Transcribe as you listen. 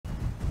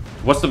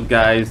What's up,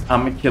 guys?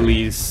 I'm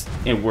Achilles,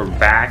 and we're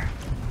back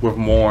with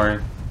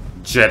more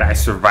Jedi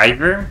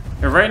Survivor.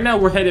 And right now,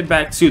 we're headed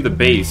back to the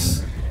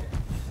base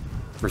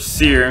for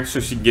Seer, so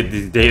she can get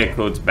these data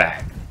codes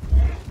back.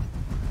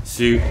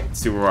 See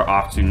where we're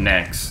off to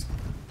next.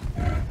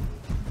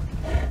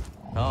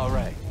 All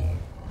right.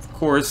 Of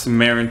course,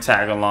 Marin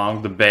tag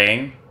along the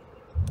bay.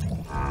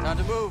 Time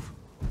to move.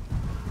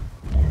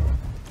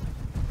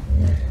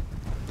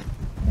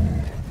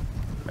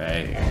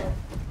 Hey.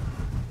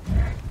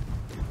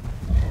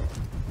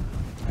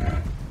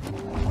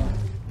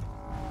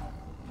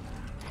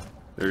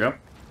 There we go.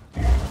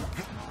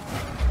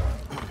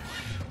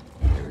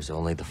 There's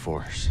only the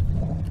Force.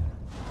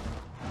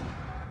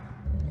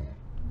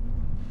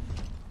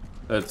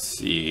 Let's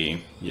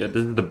see. Yeah,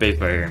 this is the base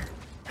right here.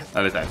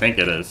 At least I think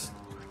it is.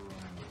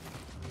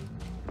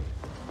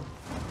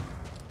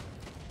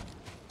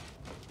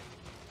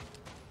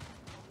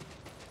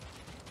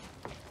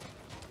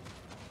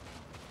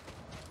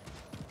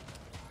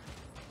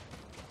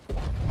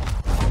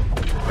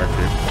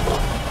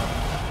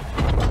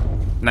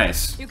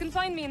 Nice. You can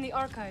find me in the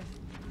archive.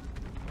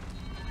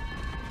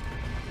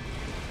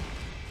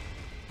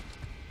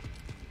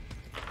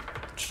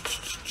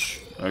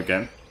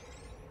 Okay.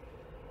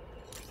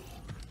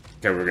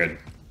 Okay, we're good.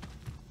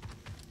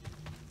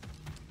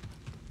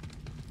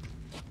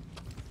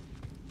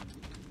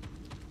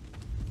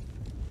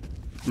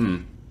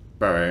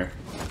 Right.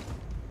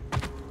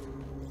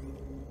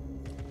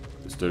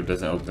 This door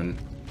doesn't open.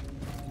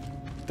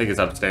 I think it's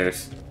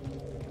upstairs.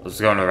 Let's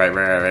go on the right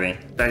way already.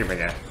 Thank you,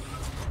 guy.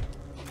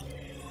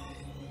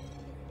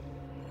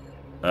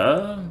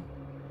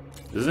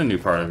 This is a new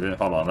part of it.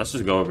 Hold on, let's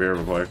just go over here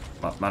real quick.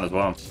 Might as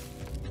well.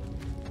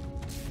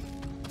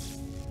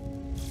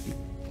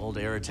 Old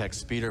Aerotech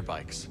speeder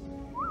bikes.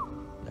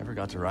 Never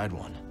got to ride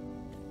one.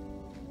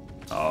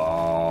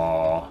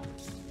 Oh,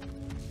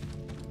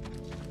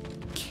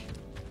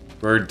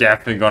 we're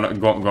definitely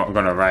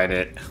gonna ride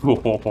it.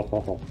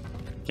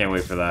 Can't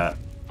wait for that.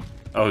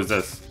 Oh, who's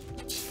this?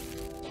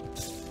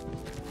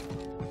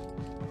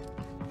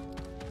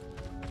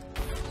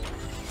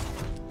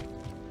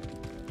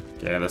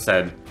 Okay, let's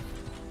head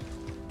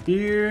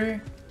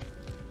here.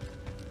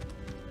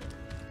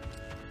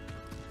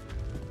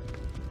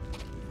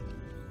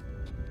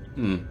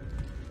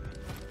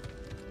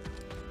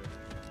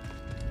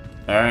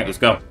 All right, let's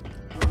go.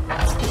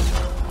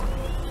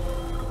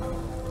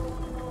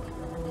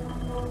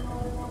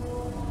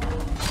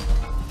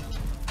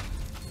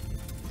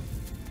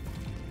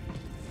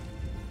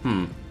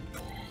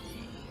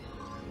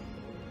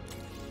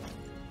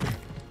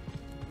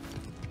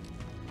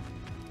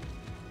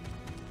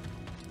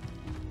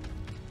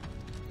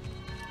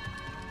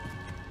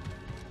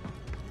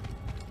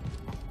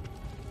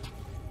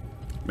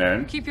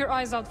 Marin? Keep your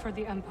eyes out for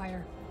the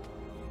Empire.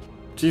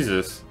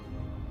 Jesus.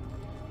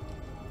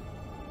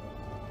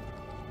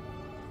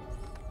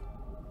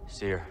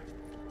 Seer.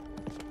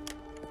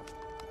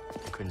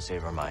 I couldn't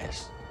save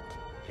Armias.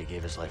 He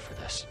gave his life for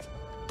this.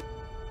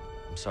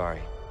 I'm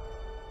sorry.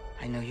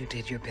 I know you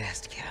did your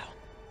best, Cal.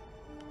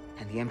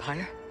 And the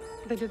Empire?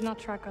 They did not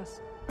track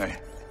us. Hey,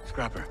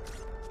 Scrapper.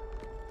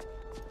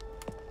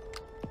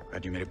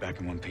 Glad you made it back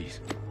in one piece.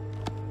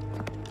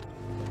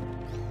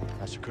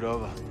 Master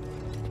Cordova.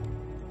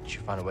 Did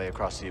you find a way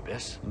across the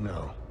abyss?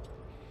 No.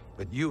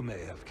 But you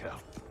may have,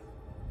 Cal.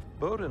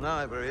 Bode and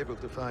I were able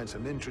to find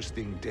some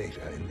interesting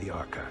data in the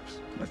archives.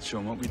 Let's show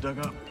them what we dug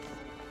up.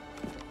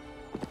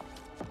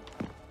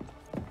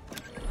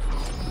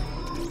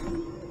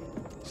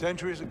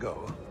 Centuries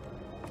ago,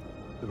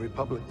 the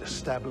Republic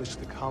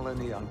established a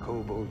colony on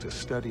Kobol to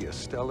study a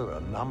stellar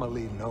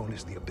anomaly known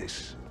as the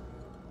Abyss.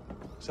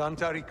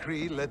 Santari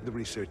Kree led the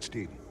research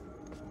team.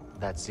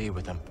 That Z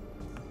with him.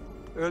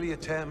 Early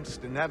attempts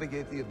to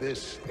navigate the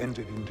Abyss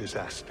ended in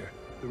disaster.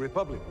 The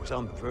Republic was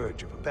on the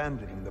verge of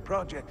abandoning the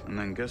project. And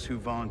then guess who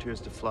volunteers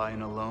to fly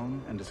in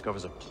alone and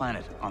discovers a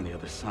planet on the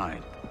other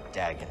side?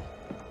 Dagan.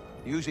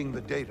 Using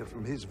the data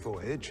from his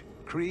voyage,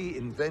 Kree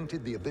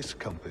invented the Abyss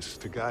Compass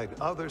to guide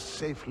others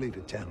safely to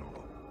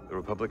Tenel. The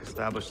Republic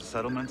established a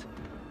settlement,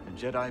 the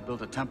Jedi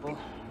built a temple,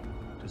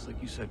 just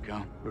like you said,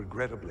 Cal.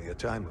 Regrettably, a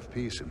time of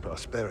peace and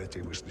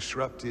prosperity was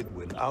disrupted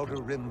when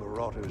Outer Rim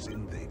marauders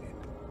invaded.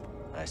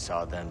 I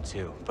saw them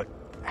too, but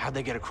how'd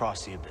they get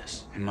across the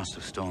abyss? He must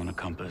have stolen a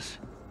compass.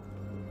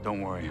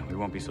 Don't worry, we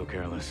won't be so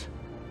careless.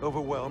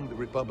 Overwhelmed, the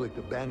Republic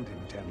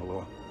abandoned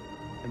Tenelor,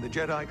 and the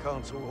Jedi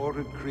Council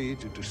ordered Kree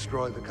to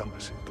destroy the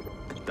compasses.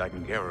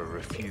 Dagan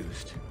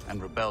refused and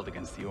rebelled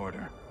against the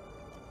Order.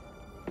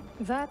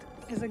 That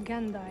is a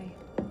Gendai.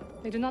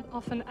 They do not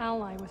often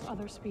ally with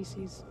other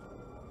species.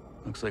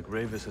 Looks like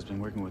Rayvis has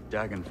been working with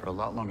Dagan for a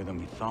lot longer than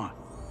we thought.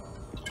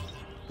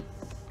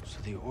 So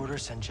the Order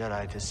sent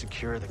Jedi to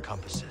secure the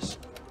compasses.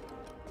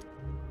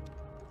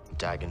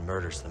 Dagan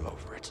murders them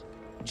over it.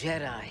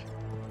 Jedi.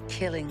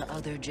 Killing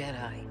other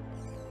Jedi.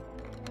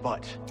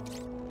 But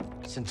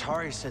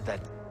Centauri said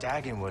that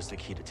Dagan was the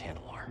key to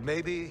Tantalor.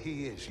 Maybe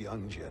he is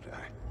young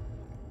Jedi.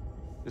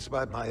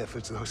 Despite my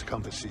efforts, those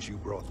compasses you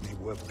brought me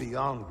were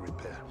beyond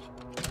repair.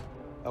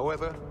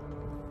 However,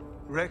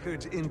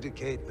 Records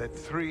indicate that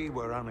 3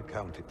 were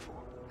unaccounted for.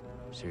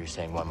 So you're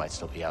saying one might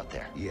still be out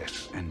there?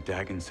 Yes. And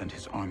Dagan sent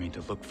his army to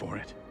look for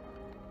it.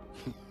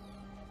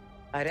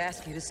 I'd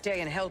ask you to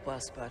stay and help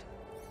us, but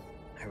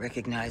I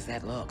recognize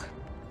that look.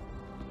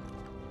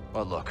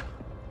 What look?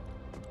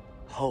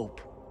 Hope.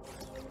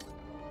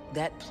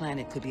 That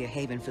planet could be a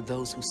haven for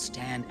those who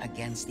stand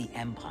against the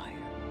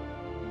Empire.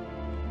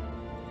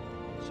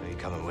 So you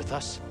coming with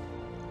us?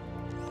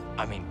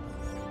 I mean,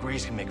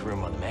 Grease can make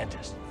room on the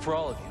Mantis. For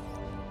all of you.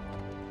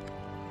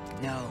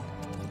 No.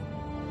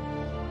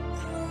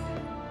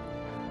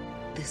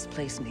 This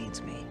place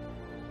needs me.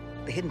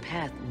 The Hidden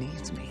Path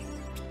needs me.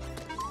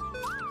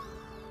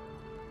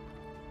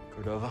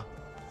 Cordova?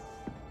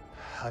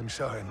 I'm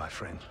sorry, my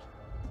friend.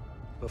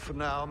 But for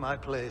now, my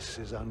place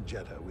is on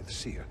Jeddah with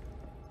Seer.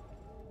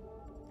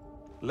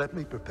 Let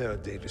me prepare a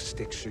data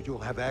stick so you'll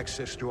have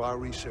access to our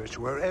research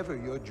wherever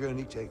your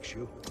journey takes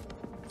you.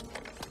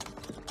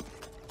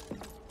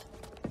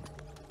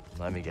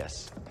 Let me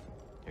guess.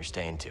 You're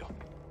staying too.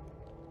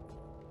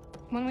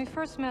 When we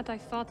first met, I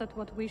thought that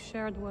what we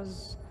shared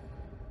was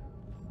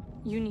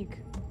unique.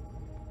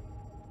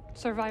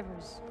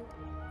 Survivors,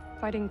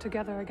 fighting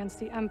together against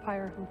the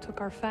Empire who took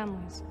our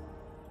families.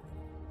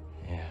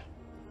 Yeah.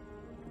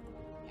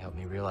 Helped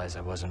me realize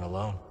I wasn't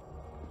alone.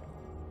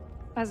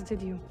 As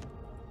did you.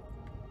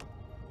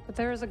 But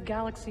there is a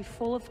galaxy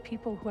full of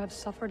people who have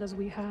suffered as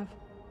we have.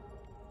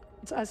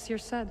 It's as Seer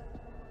said.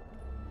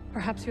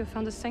 Perhaps you have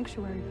found a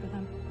sanctuary for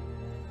them.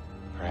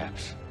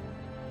 Perhaps.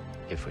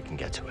 If we can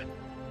get to it.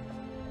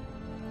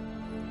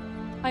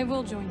 I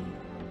will join you.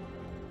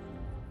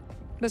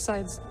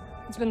 Besides,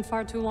 it's been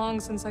far too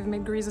long since I've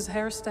made Grease's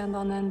hair stand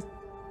on end.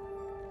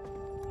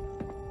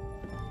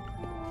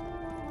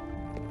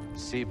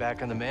 See you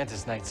back on the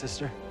Mantis, Night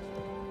Sister.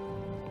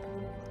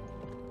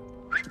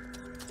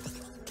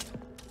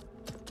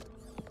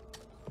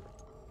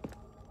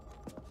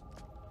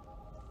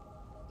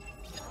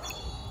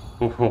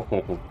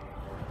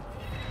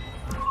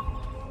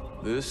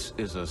 This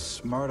is a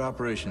smart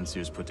operation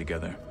Seer's put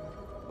together.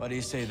 Why do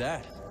you say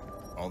that?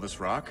 All this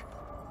rock?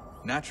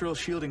 Natural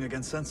shielding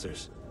against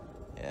sensors.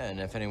 Yeah, and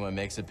if anyone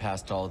makes it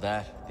past all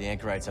that, the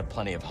Anchorites have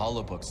plenty of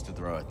holobooks to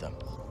throw at them.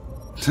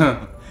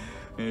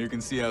 Yeah, you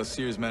can see how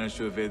Seer's managed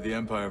to evade the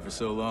Empire for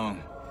so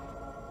long.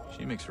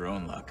 She makes her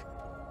own luck,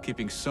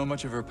 keeping so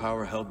much of her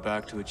power held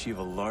back to achieve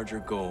a larger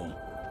goal.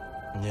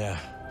 Yeah.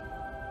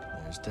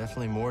 There's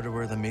definitely more to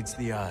her than meets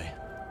the eye.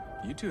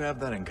 You two have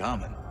that in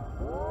common.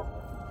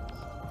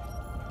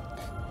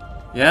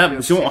 Yeah, You're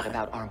but you upset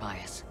about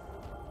Armias.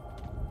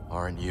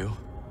 Aren't you?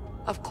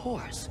 Of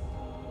course.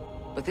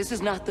 But this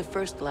is not the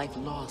first life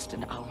lost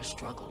in our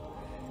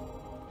struggle.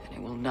 And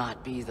it will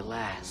not be the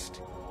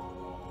last.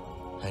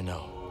 I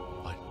know,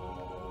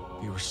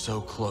 but we were so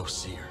close,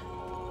 Seer.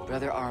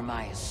 Brother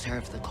Armias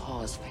served the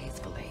cause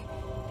faithfully.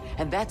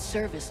 And that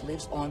service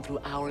lives on through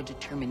our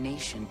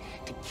determination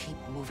to keep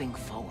moving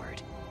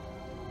forward.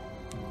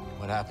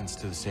 What happens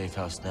to the safe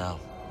house now?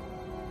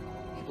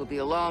 It will be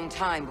a long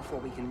time before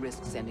we can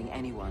risk sending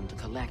anyone to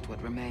collect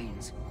what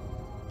remains.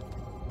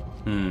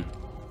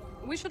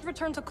 We should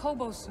return to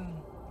Kobo soon.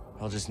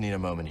 I'll just need a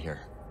moment here.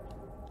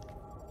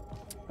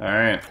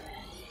 Alright.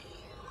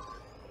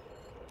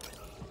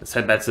 Let's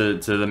head back to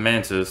the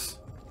Mantis.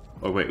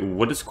 Oh wait,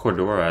 what does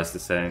Cordova has to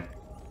say?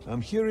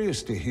 I'm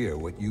curious to hear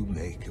what you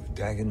make of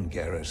Dagan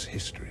Gera's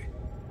history.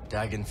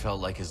 Dagan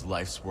felt like his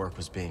life's work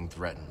was being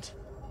threatened.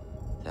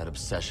 That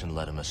obsession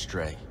led him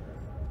astray.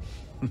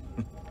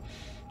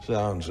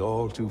 Sounds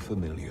all too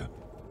familiar.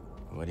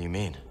 What do you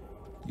mean?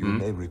 You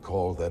may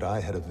recall that I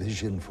had a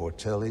vision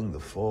foretelling the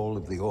fall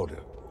of the Order.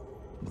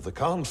 But the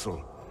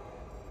Council...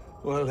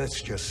 well,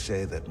 let's just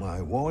say that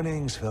my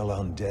warnings fell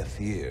on deaf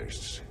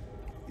ears.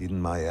 In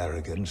my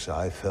arrogance,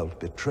 I felt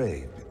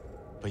betrayed.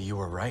 But you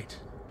were right.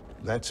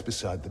 That's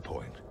beside the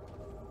point.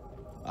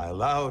 I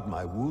allowed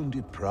my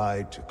wounded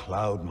pride to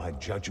cloud my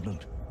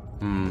judgment.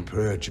 When the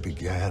purge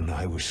began,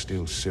 I was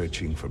still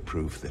searching for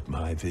proof that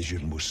my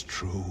vision was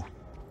true.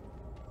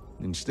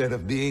 Instead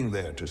of being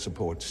there to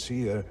support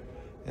Seer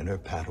and her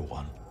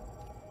Padawan.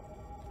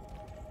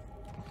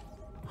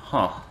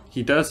 Huh.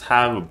 He does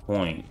have a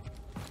point.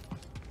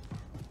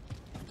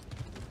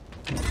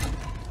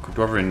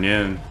 Cordova and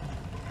Noon.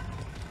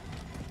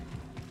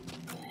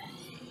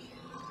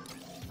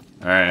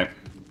 Alright.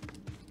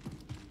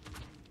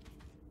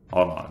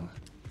 Hold on.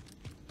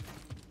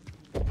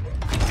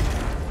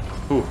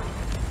 Ooh.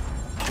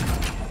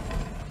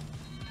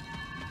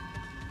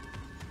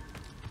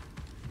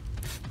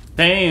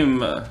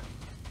 Shame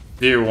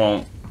Deer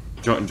won't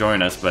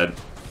join us, but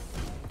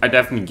I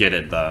definitely get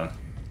it though.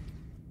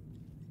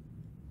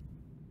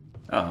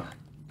 Oh.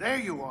 There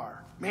you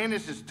are.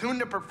 Mantis is tuned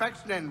to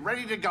perfection and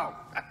ready to go.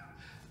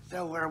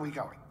 So where are we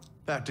going?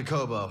 Back to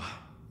Kobo.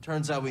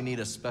 Turns out we need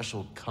a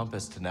special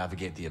compass to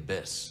navigate the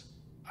abyss.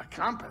 A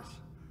compass?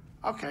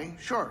 Okay,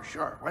 sure.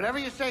 Whatever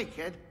you say,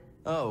 kid.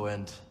 Oh,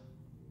 and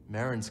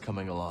Marin's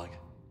coming along.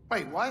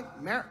 Wait,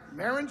 what?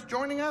 Marin's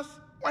joining us?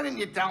 Why didn't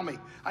you tell me?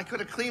 I could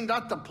have cleaned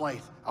up the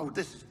place. Oh,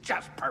 this is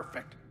just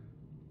perfect.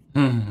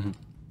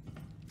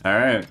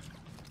 Alright.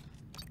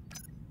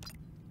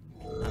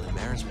 Now that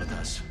Marin's with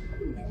us,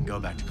 we can go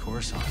back to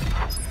Coruscant.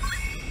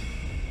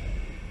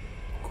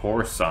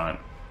 Coruscant.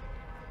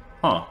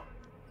 Huh.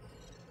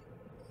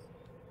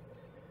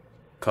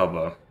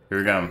 Kobo. Here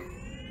we go.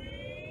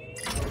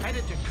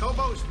 Headed to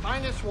Kobo's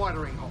finest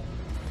watering hole.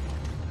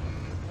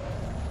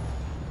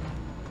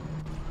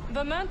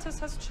 The Mantis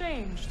has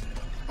changed.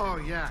 Oh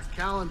yeah,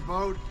 Cal and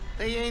Bode,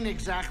 they ain't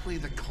exactly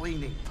the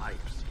cleaning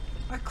types.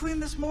 I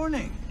cleaned this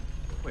morning.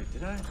 Wait,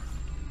 did I?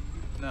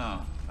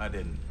 No, I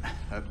didn't.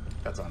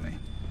 That's on me.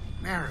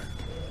 Marin,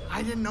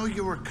 I didn't know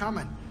you were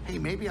coming. Hey,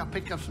 maybe I'll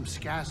pick up some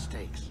scaz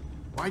steaks.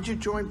 Why'd you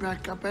join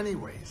back up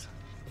anyways?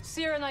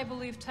 Seer and I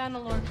believe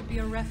Tanalorr could be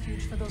a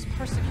refuge for those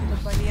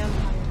persecuted by the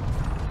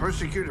Empire.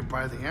 Persecuted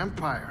by the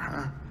Empire,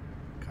 huh?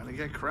 Gotta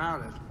get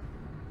crowded.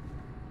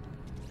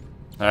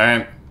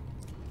 Alright.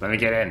 Let me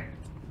get in.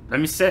 Let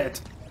me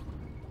sit.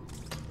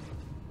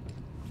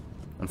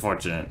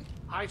 Unfortunate.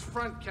 Eyes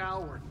front,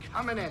 Cal. We're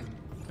coming in.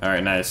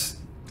 Alright, nice.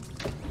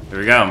 Here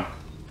we go.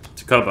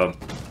 To Kobo.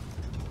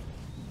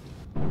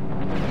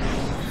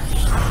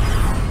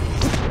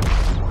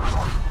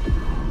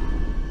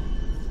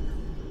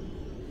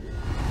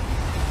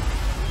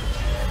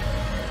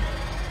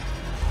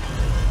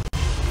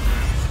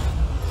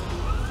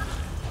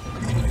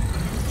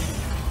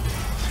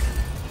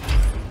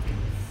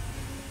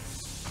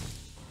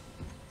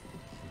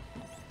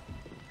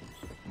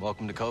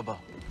 Welcome to Kobo.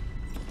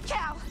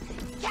 Cal,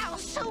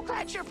 so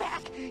glad you're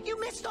back. You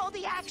missed all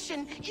the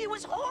action. It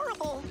was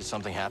horrible. Did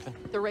something happen?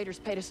 The Raiders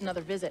paid us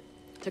another visit.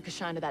 Took a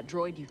shine to that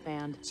droid you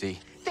found. See?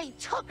 They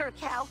took her,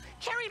 Cal.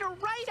 Carried her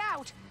right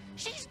out.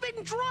 She's been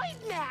droid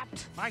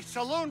napped. My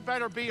saloon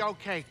better be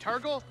okay,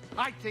 Turgle.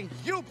 I think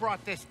you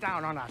brought this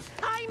down on us.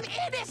 I'm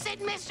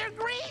innocent, Mr.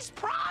 Grease.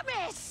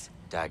 Promise.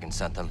 Dagan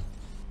sent them.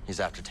 He's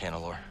after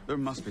Tanalorr. There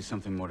must be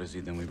something more to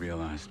Z than we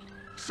realized.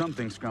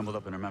 Something scrambled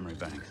up in her memory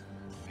bank.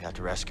 We have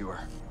to rescue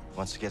her.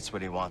 Once he gets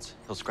what he wants,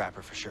 he'll scrap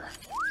her for sure.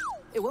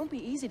 It won't be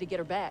easy to get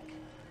her back.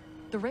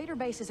 The Raider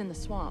base is in the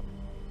swamp.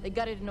 They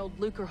gutted an old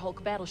Lucre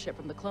Hulk battleship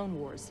from the Clone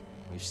Wars.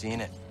 We've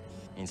seen it.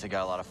 Means they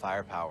got a lot of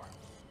firepower.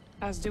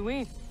 As do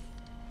we.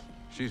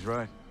 She's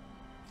right.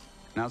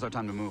 Now's our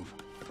time to move.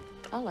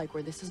 I like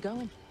where this is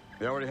going.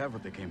 They already have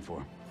what they came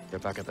for. They're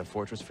back at their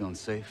fortress feeling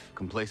safe,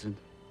 complacent.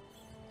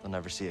 They'll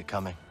never see it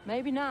coming.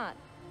 Maybe not.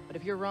 But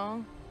if you're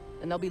wrong,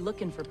 then they'll be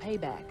looking for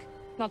payback.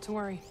 Not to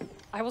worry.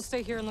 I will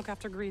stay here and look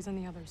after Grease and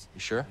the others. You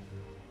sure?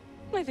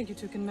 I think you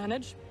two can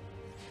manage.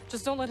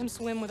 Just don't let him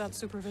swim without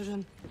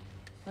supervision.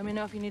 Let me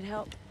know if you need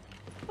help.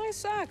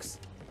 Nice axe.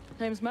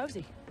 Name's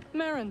Mosey.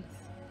 Marin.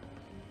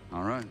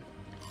 All right.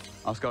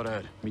 I'll scout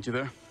ahead. Meet you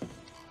there?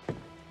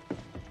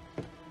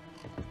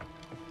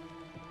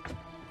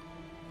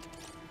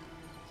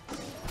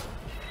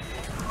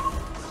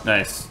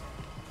 Nice.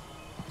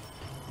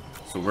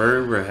 So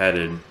where we're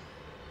headed.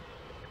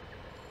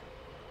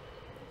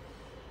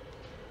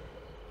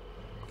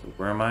 Okay,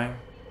 where am I?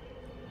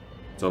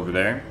 It's over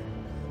there.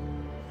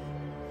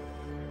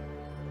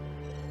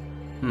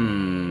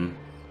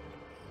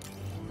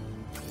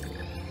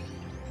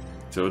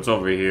 So it's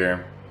over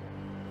here.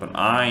 But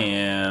I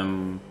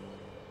am...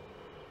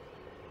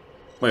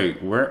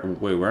 Wait,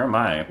 where am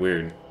I?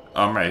 Weird.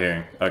 Oh, I'm right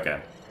here.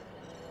 Okay.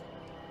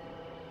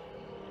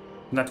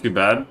 Not too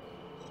bad.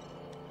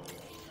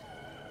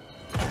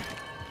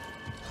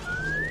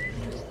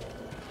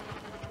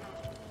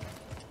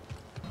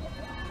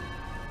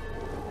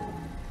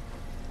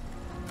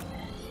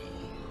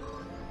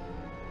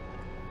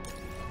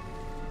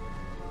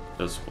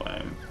 This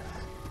way.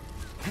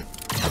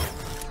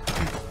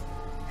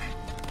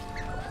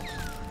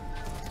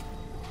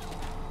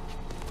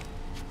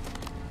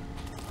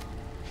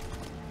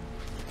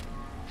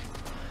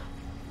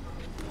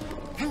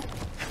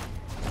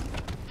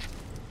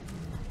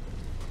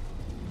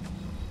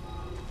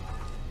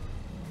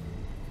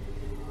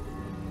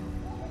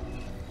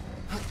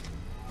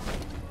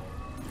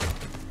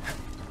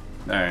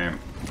 Alright.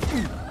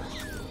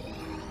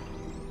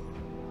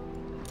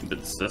 But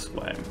it's this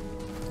way.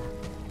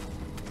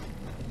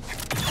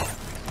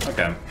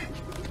 Okay.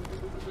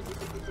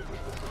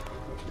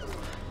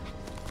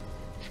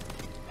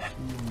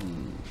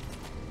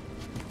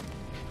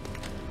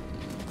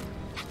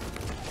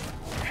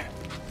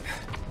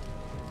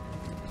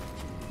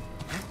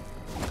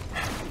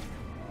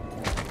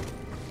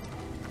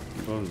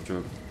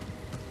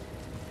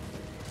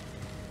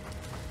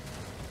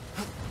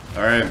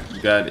 Alright, we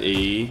got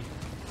E.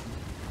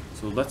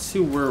 So let's see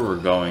where we're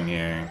going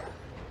here.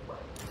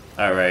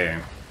 Alright, right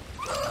here.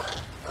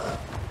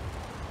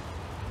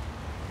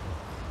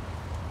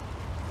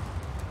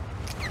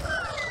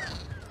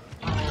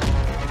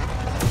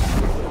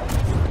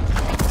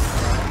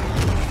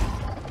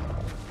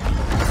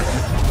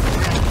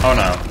 Oh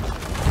no.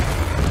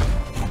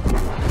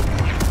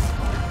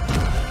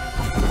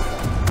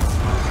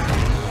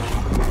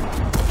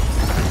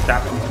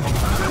 Stop him.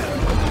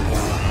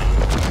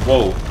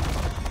 Whoa.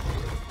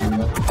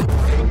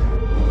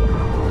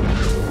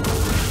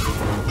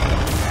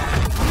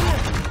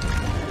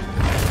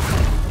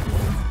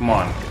 Come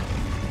on.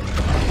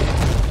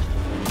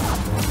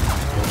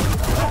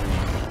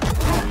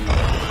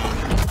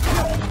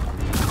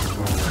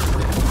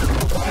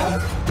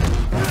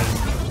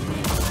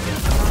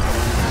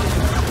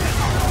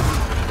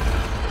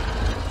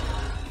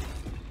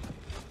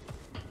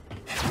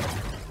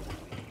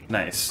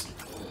 Nice.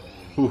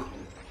 Whew.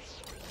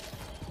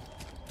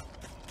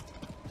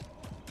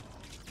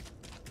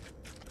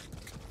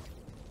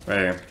 Right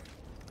here.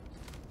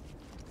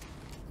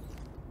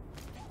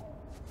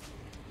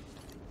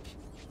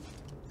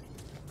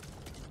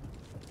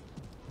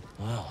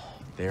 Well,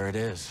 there it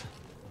is.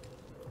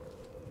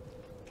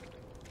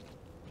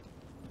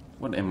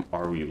 What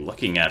are we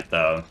looking at,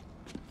 though?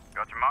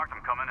 Got your mark,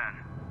 I'm coming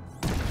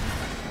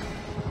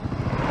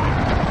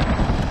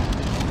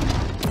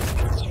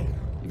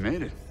in. You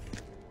made it.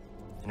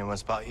 Anyone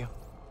spot you?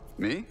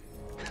 Me?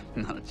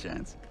 Not a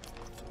chance.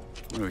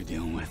 What are we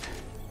dealing with?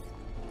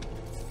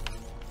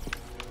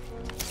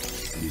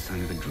 Any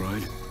sign of the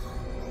droid?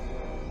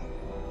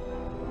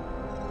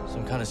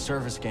 Some kind of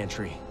service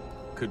gantry.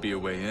 Could be a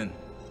way in.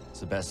 It's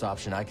the best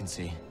option I can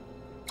see.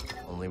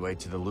 Only way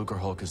to the Lucre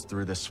Hulk is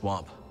through this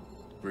swamp.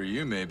 For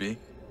you, maybe.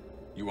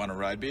 You want to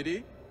ride,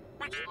 BD?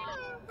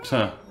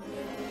 Huh.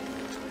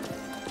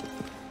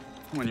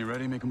 When you're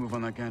ready, make a move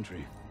on that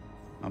gantry.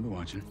 I'll be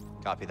watching.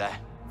 Copy that.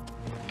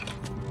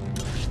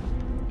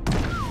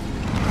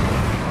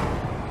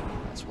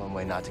 That's one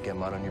way not to get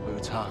mud on your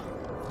boots, huh?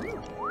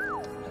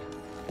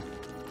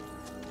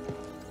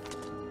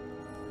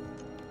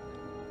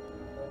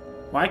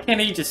 Why can't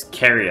he just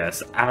carry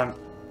us? I don't...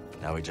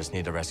 Now we just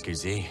need to rescue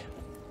Z.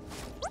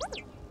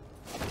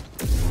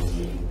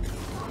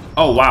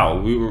 Oh, wow.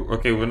 We were...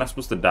 Okay, we're not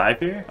supposed to dive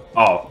here?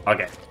 Oh,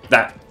 okay.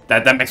 That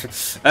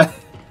makes...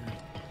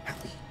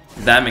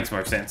 that makes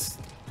more sense.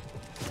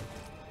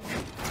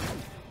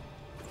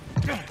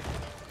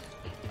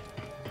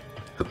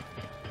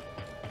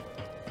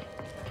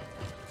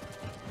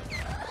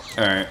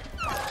 Alright.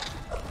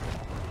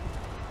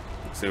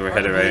 So we're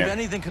headed right If here.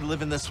 anything could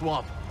live in this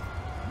swamp.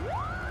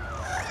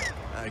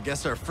 I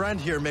guess our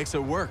friend here makes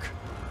it work.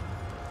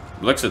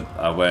 Looks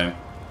that way.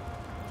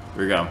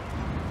 Here we go.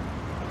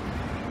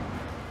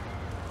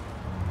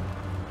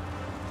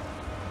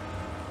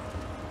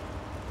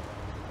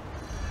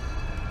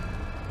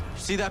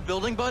 See that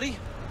building, buddy?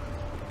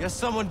 Guess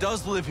someone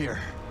does live here.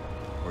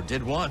 Or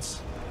did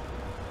once.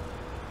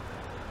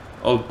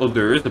 Oh,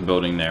 there is a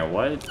building there.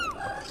 What?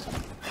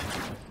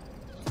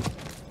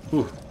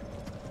 Whew.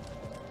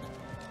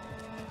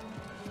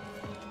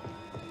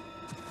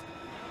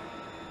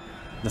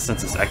 The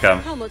census echo.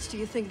 How much do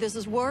you think this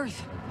is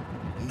worth?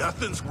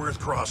 Nothing's worth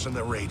crossing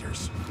the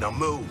Raiders. Now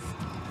move.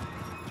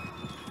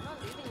 I'm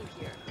not leaving you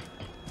here.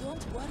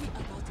 Don't worry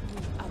about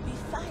me. I'll be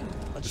fine.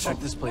 Let's check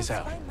this place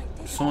out.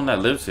 There's someone that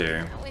lives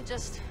here. Can't we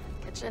just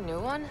get you a new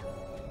one?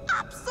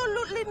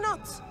 Absolutely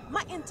not.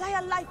 My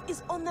entire life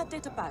is on that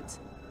datapad.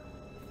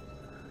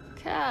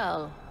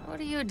 Cal, what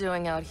are you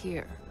doing out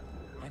here?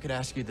 I could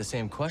ask you the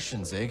same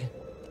question, Zig.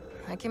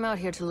 I came out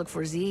here to look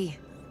for Z.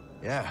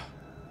 Yeah,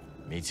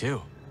 me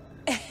too.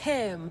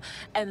 Ahem.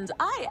 And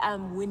I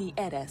am Winnie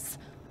Eres.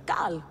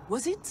 Cal,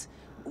 was it?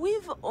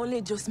 We've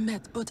only just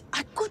met, but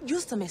I could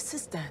use some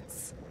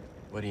assistance.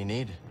 What do you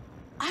need?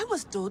 I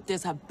was told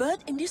there's a bird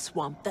in this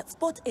swamp that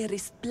spots a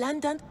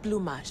resplendent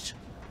plumage.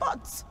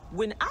 But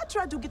when I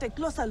tried to get a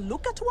closer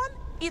look at one,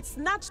 it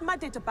snatched my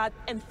datapad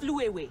and flew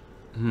away.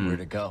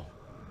 Where'd it go?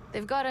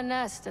 They've got a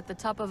nest at the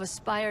top of a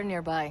spire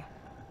nearby.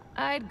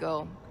 I'd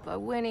go,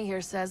 but Winnie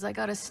here says I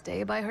gotta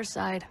stay by her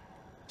side.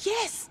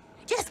 Yes,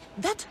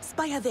 that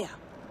spire there.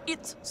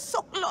 It's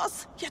so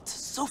close, yet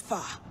so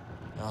far.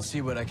 I'll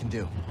see what I can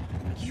do.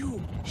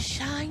 You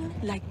shine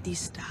like the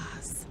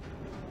stars.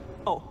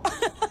 Oh,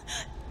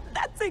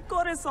 that's a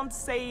Coruscant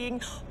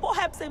saying,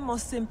 perhaps a more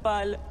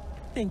simple,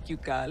 thank you,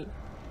 Cal.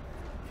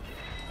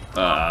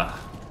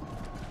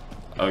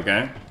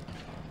 Okay.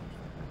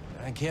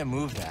 I can't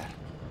move that,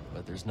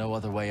 but there's no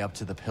other way up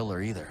to the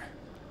pillar either.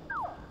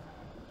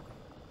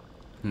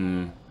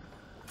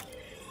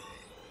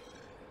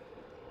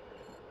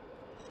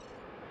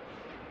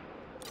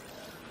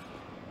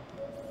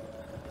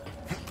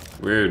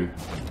 Weird.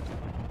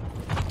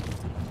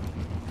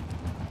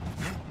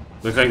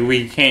 Looks like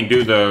we can't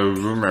do the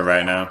rumor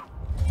right now.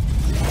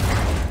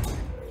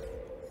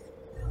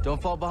 Don't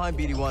fall behind,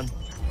 BD1.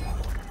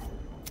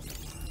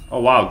 Oh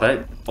wow,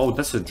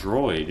 that's a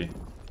droid.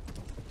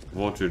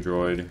 Vulture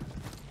droid.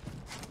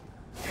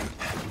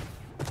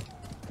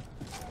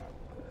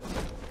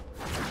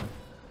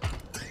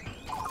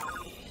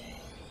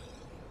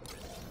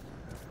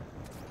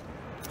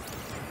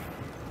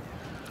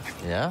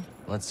 Yeah?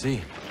 Let's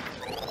see.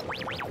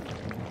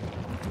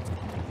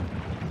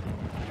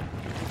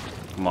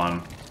 Come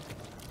on.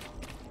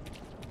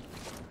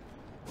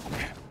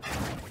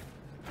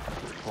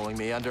 Pulling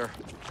me under.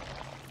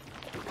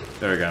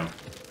 There we go.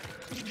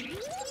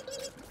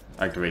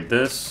 Activate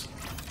this.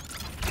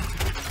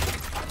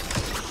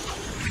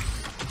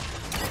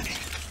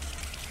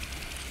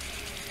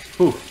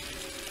 Whew.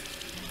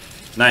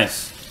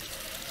 Nice.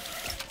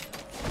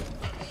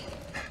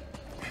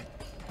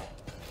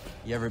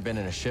 You ever been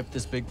in a ship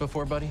this big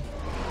before, buddy?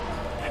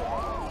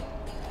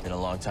 Been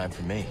a long time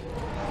for me.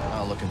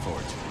 I'm looking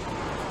forward to it.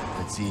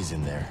 But Z's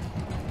in there.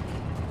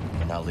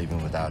 We're not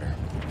leaving without her.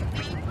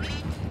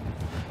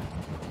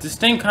 This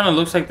thing kind of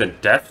looks like the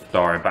Death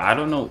Star, but I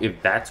don't know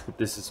if that's what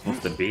this is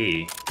supposed to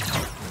be.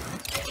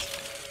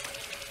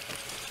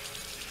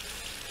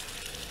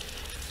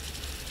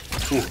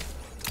 Ooh.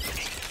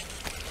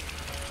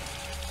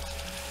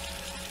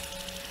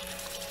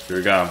 Here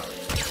we go.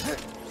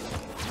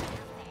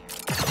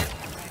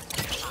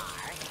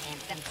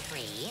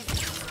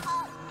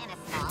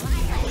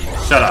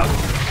 Shut up.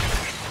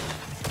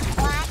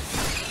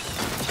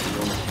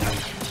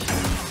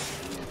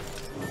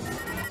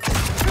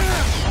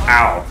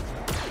 Ow.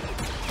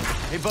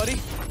 Hey, buddy.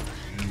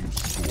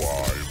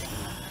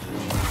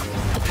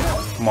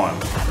 Come on.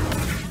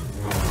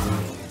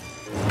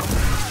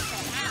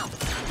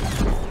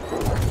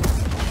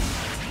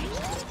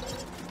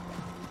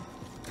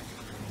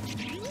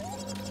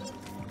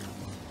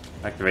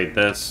 Activate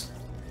this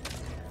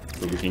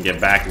so we can get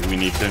back if we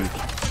need to.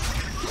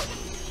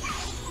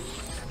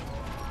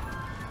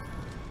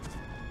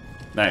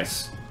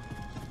 Nice.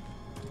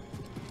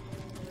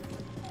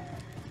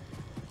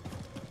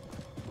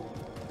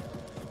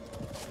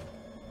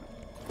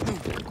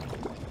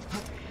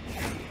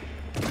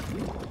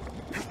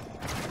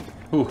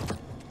 Ooh.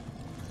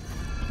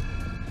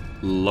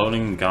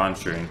 Loading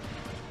gantry.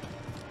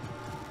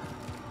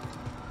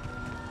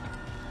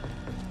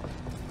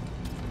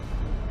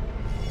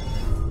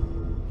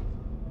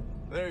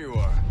 There you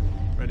are.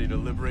 Ready to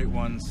liberate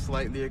one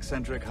slightly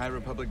eccentric High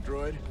Republic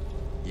droid?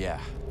 Yeah.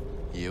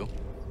 You?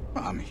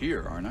 Well, I'm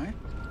here, aren't I?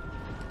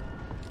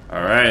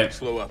 Alright.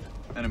 Slow up.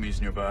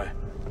 Enemies nearby.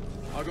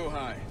 I'll go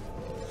high.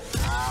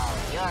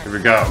 Here we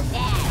go.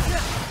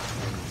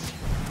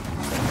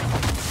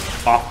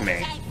 Off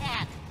me.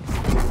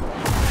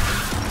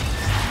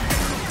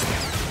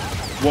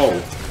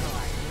 Whoa.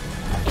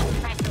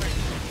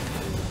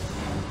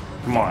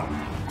 Come on.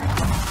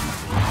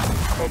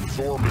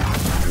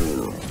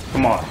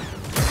 Come on.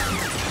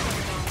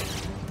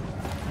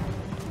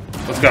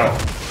 Let's go.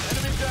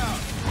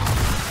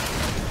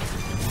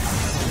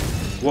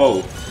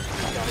 Whoa.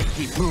 Gotta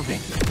keep moving.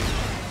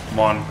 Come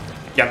on.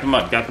 Got the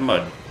mud. Got the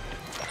mud.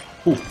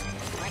 Ooh.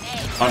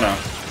 Oh no.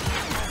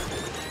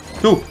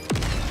 Ooh.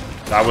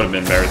 That would have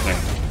been embarrassing.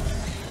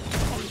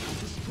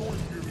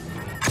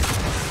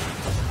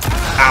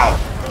 Ow.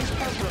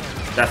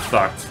 That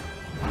sucked.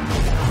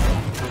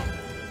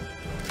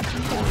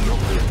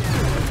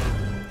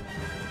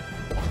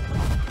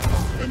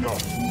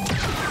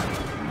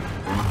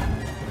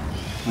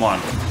 Come on.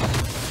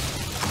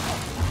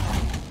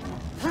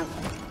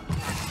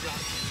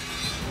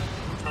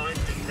 Time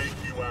to take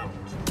you out.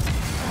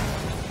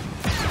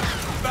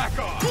 Back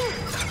off.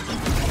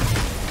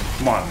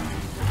 Come on.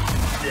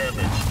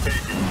 Damage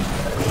taken.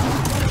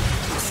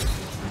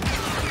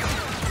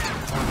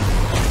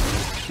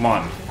 Come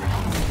on.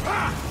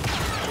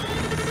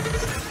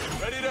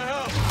 Ready to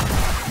help.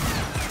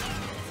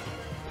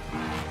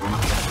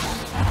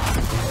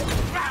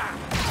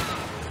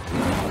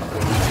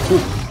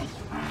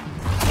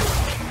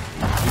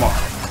 Come on.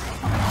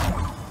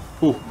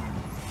 Ooh.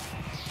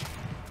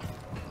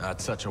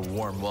 Not such a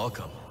warm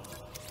welcome.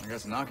 I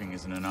guess knocking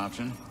isn't an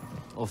option.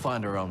 We'll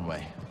find our own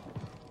way.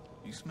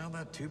 You smell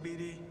that too,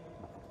 BD?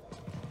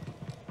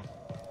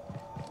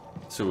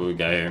 So what we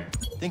got here?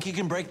 Think you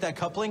can break that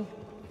coupling?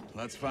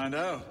 Let's find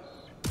out.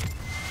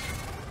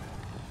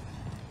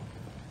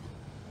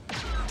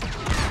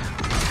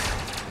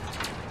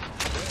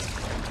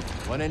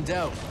 When in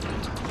doubt.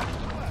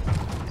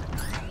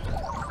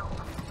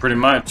 Pretty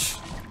much.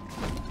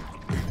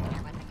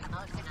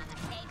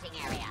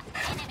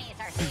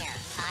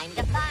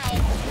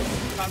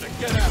 Time to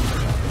get after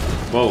it.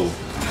 Whoa.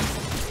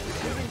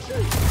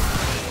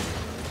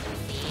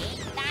 See?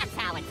 That's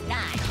how it's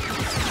done.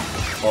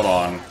 Hold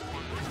on.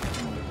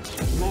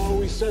 Now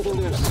we settle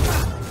this.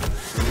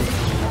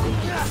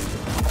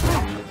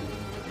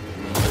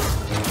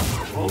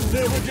 I'll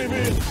never give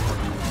in.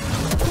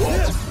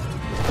 What?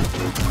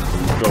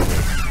 Go.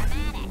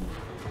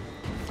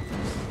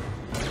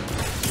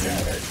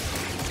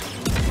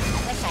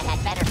 Wish I had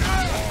better.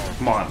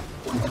 Come on.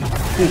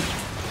 Ooh.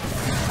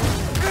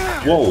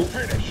 Whoa.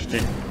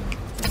 Shit.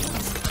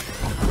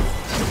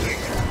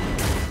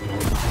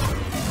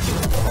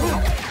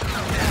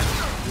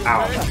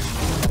 Ow.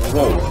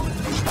 Whoa.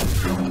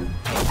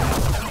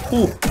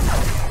 Ooh.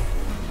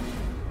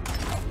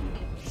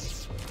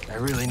 I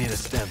really need a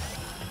stem.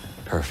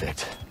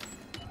 Perfect.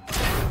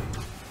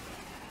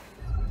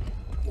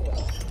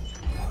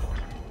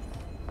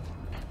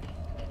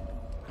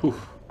 Whew.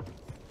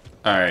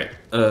 Alright,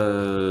 what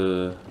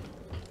are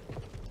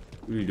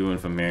you doing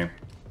from here?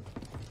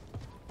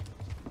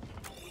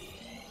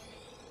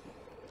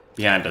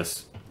 Behind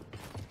us.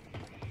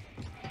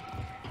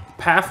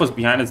 Path was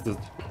behind us.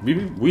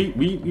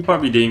 We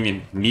probably didn't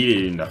even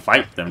need to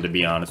fight them, to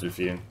be honest with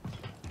you.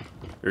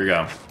 Here we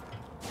go.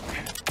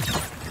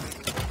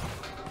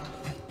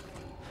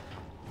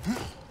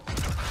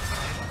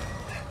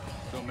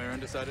 So Marin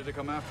decided to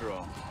come after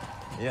all.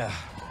 Yeah,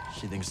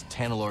 she thinks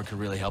Tanalorr could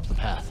really help the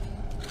path.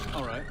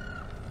 All right.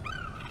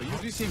 But you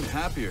do seem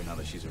happier now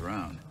that she's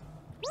around.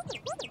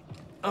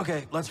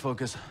 Okay, let's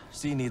focus.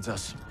 C needs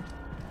us.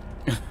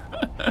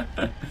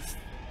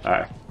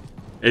 Alright.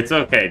 It's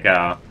okay,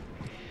 Kyle.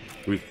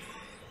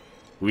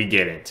 We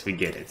get it. We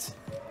get it.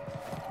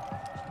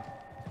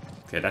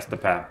 Okay, that's the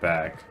path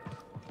back.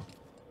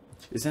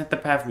 Isn't that the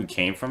path we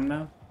came from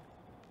now?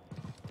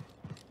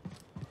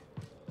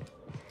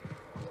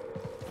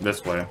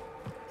 This way.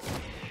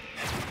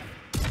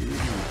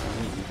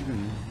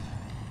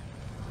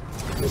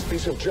 This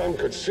piece of junk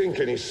could sink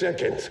any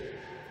second.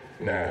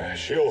 Nah,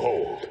 she'll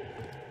hold.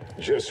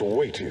 Just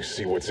wait till you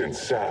see what's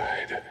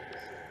inside.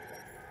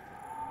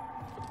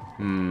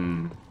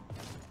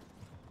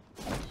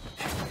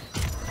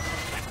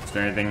 Is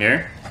there anything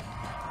here?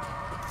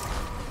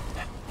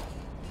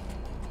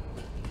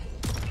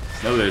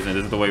 No, there isn't.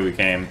 This is the way we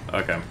came.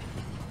 Okay.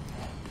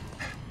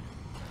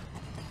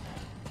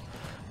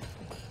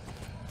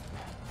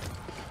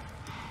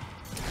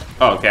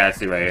 Oh, okay, I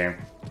see right here.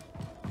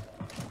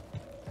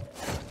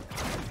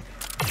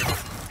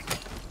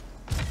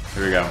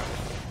 Here we go.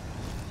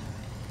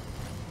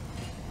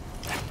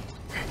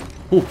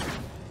 Ooh.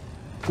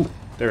 Ooh.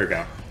 There we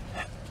go.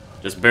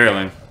 Just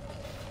barreling.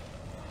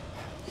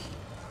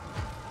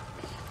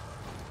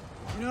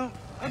 You know,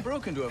 I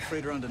broke into a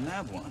freighter on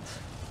Nav once.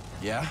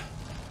 Yeah?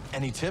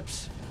 Any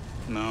tips?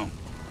 No,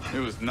 it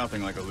was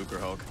nothing like a Lucre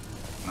Hulk.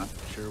 Not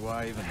sure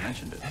why I even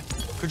mentioned it.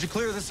 Could you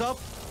clear this up?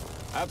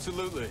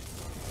 Absolutely.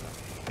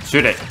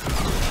 Shoot it.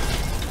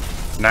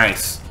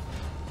 Nice.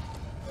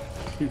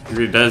 He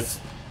really does.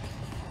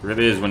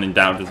 Really is when in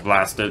doubt, just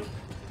blast it.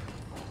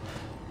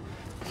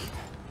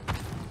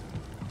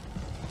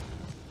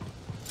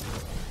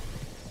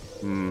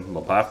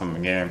 We'll platform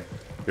again.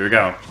 Here we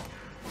go.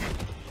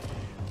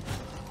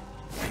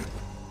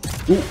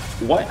 Ooh,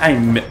 what?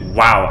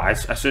 Wow, I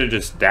should have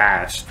just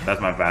dashed.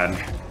 That's my bad.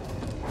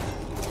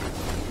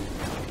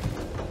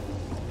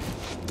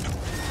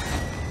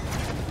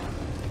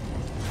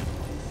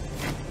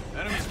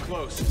 Enemy's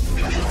close. You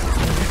need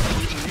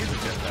to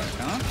get that,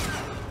 huh?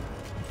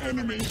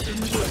 Enemy in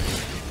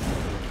range.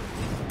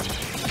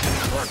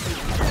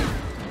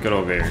 Get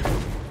over here.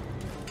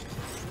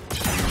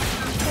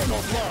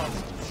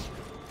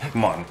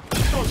 Come on.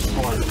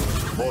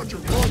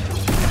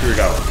 Here we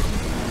go.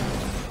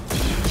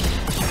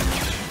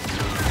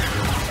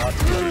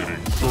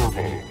 Activating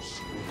servos.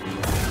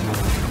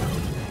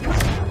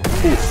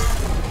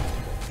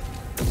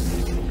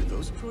 Are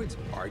those droids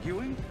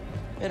arguing?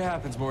 It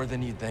happens more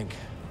than you'd think.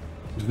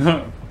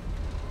 No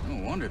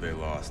wonder they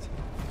lost.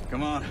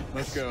 Come on,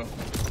 let's go.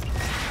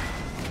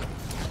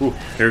 Ooh,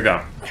 here we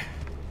go.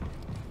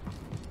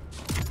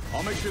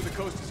 I'll make sure the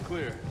coast is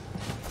clear.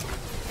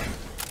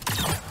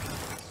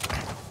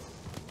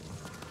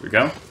 Here we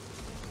go.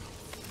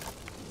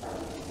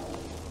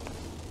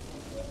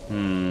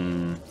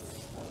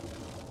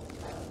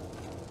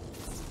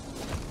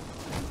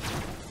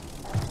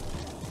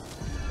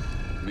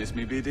 Miss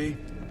me, BD?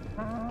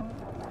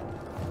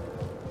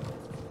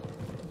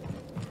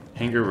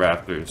 Hanger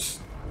Raptors.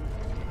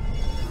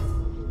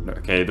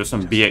 Okay, there's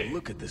some BX.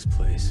 Look at this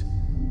place.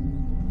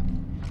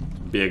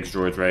 BX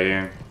droids right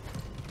here.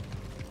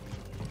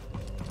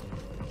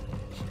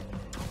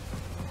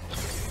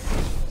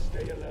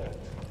 Stay alert.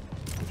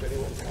 If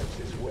anyone comes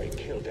this way,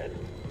 kill them.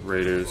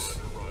 Raiders.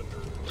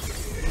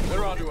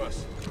 They're onto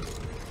us.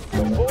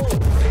 Before,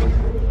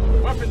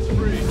 Weapons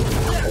free.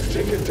 I've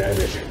taken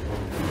damage.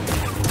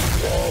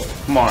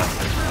 Come on.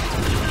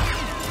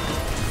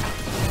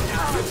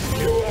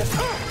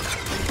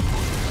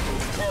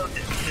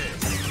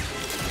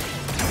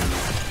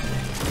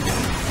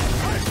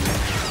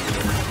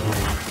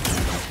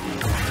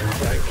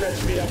 Try and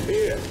catch me up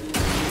here.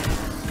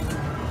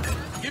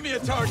 Give me a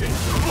target.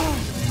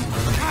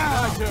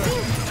 My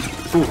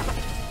turn.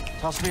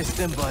 Toss me a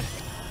stim, bud.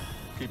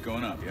 Keep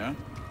going up, yeah?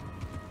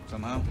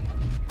 Somehow?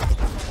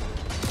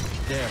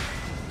 There.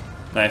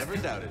 Nice. Never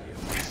doubted you.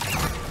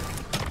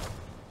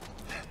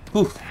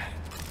 Whew.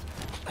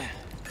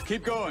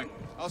 Keep going.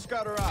 I'll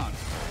scout around. Make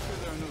sure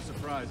there are no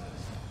surprises.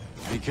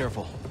 Be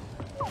careful.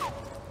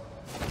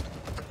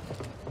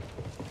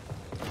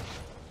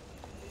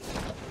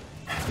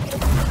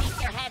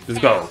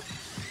 Let's go.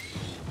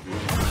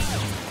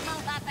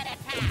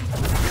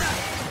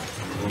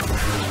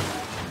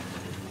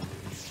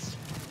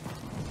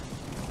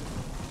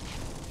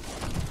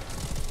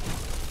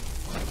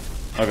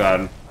 Oh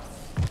god.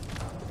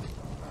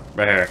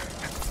 Right here.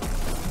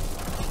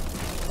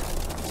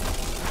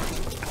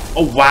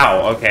 Oh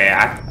wow, okay,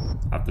 I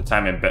have to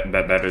time it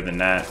better than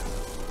that.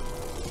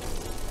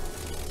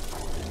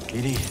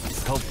 BD,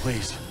 help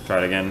please. Try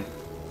it again.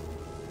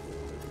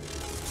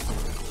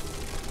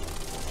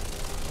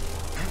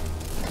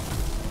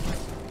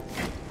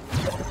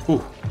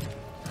 Whew.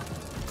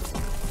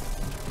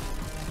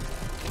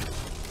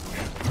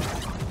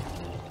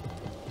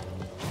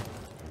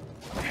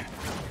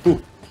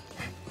 Whew.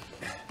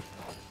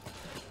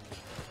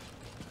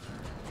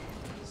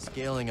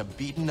 Scaling a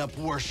beaten up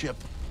warship,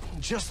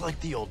 just like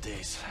the old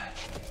days.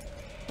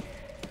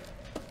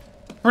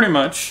 Pretty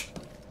much.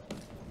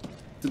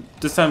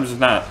 This time's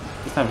not.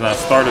 This time's not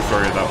Star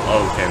Destroyer though.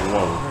 Oh, okay,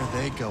 whoa. Where are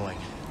they going?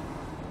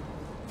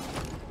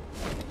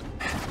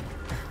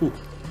 Ooh.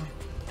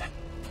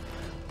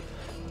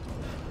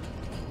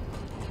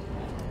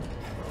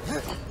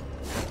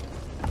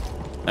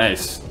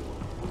 Nice.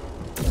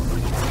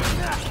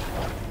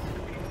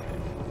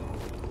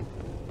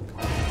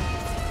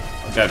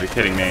 You gotta be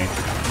kidding me.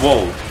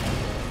 Whoa.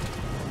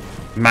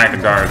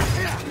 Magna Guard.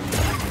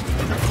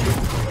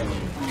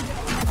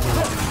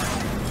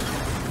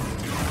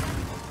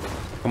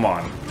 Come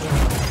on.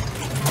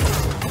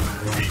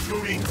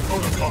 Rebooting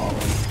protocol.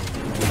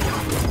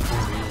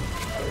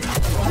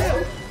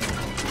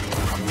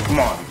 Come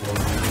on.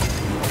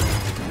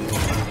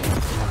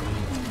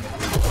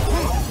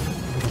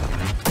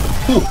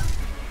 Whew.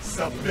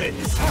 Submit.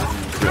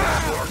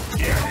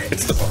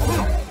 It's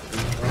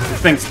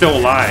this thing's still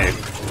alive.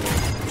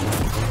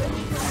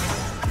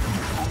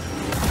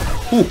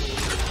 Whew.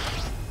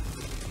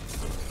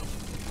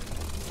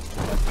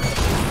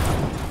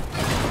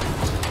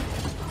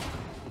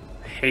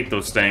 I hate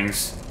those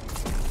things.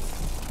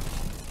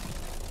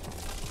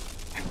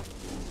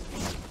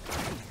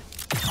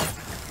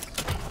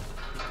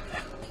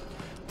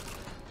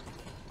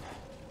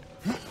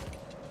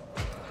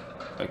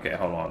 Okay,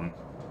 hold on.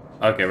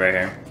 Okay, right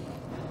here.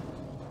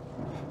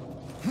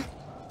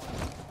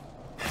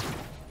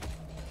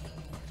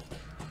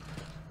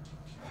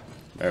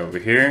 Right over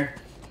here.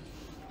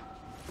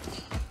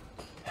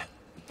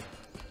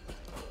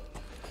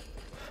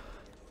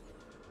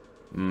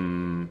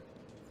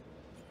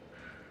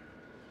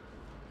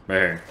 Right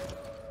here.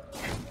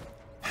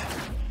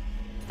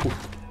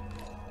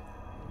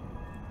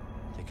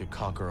 They could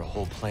conquer a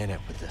whole planet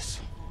with this.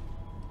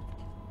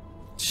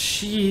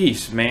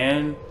 Jeez,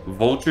 man.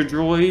 Vulture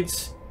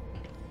droids?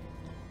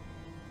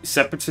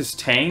 Separatist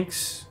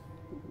tanks?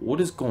 What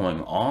is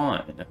going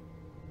on?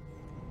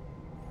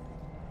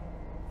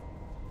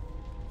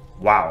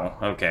 Wow,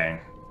 okay.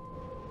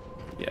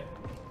 Yeah.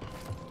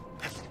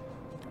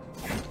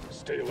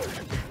 Stay alert.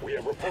 We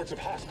have reports of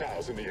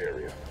hostiles in the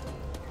area.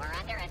 We're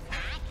under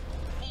attack?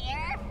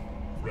 Here?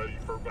 Ready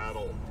for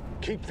battle.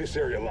 Keep this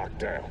area locked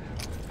down.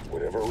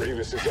 Whatever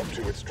Rayvis is up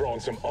to, it's drawn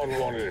some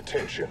unwanted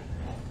attention.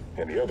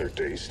 And the other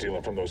day,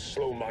 stealing from those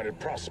slow-minded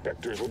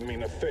prospectors would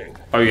mean a thing.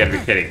 Oh, you gotta be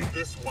kidding.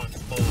 This one's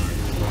mine.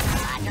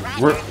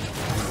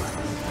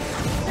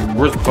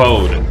 Where's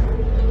Bode?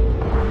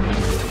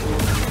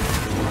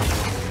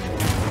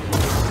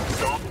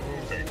 Stop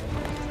moving.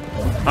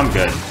 I'm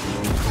good.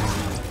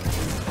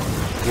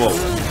 Whoa.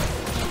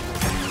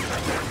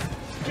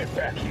 Get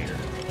back here.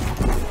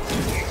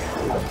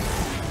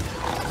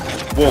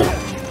 Whoa.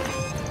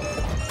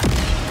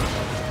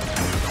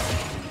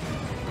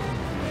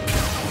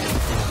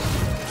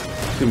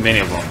 Too many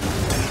of them.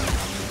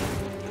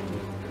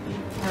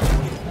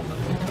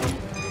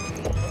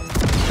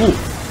 Whew.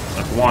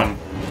 That's one.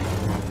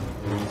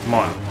 Come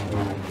on.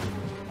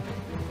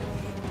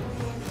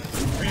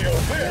 Feel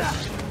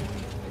this.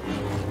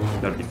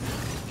 That'd be...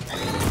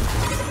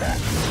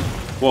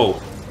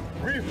 Whoa.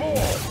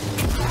 Reform.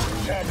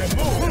 Time to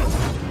move.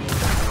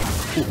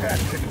 That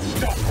didn't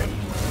stop me.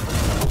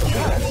 You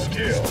have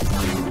skill.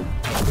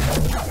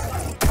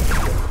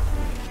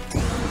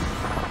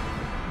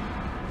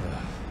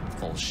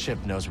 Whole ship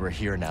knows we're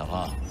here now,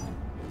 huh?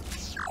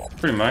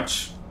 Pretty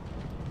much.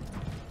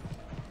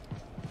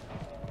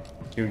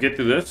 Can we get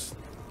through this?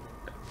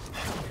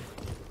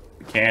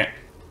 We can't.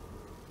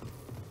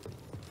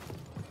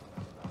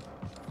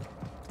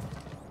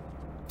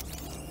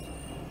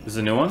 This is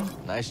a new one?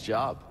 Nice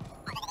job.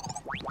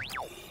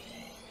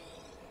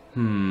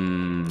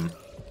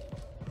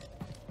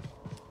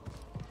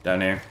 Down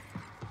here.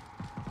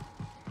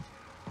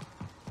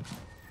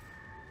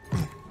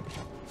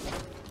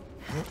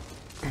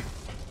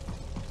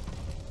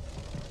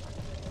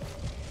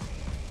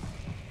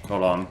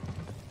 Hold on.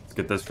 Let's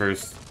get this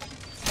first.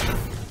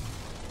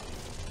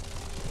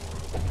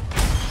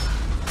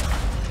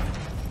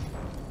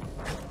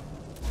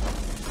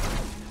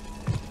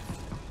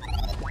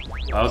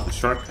 Oh, it's a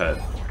shortcut.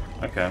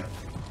 Okay.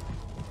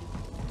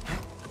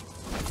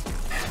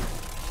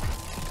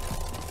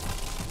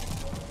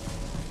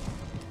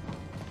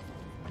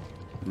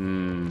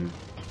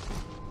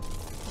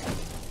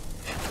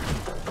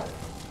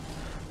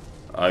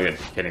 Oh, you're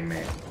kidding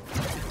me.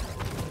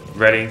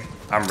 Ready?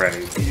 I'm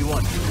ready.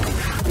 81.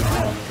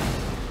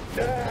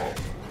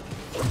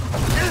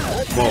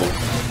 Whoa.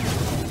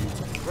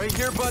 Right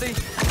here, buddy.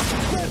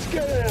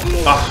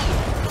 Ah,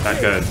 not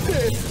good.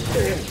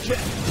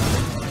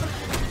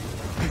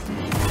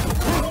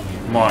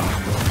 Come on.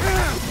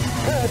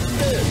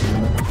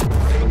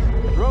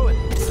 Throw it.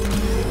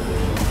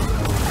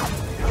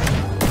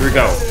 Here we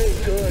go.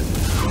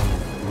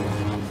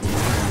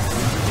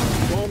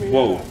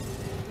 Whoa.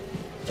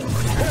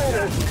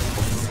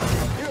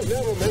 You'll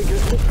never make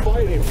it to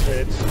fighting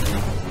fits.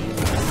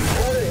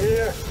 Out of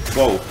here.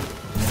 Whoa.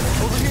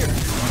 Over here.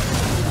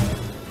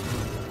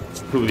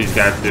 Who are these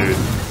guys, dude?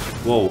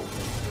 Whoa.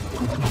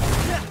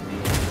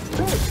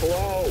 Too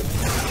slow.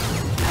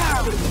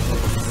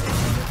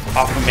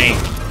 Off of me.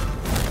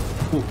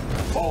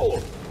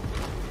 Hold.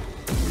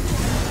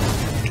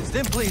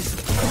 Stim, please.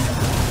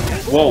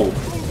 Whoa.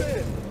 Move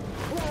in.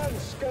 Run,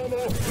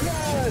 scummer.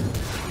 Run.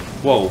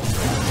 Whoa.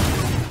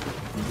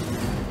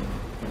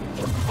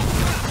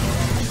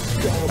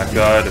 Not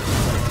good.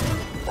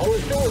 I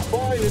was doing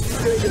fine if you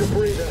taking a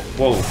breather.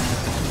 Whoa.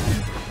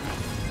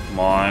 Come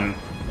on.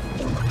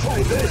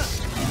 Try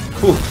this.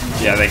 Whew.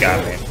 Yeah, they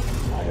got me.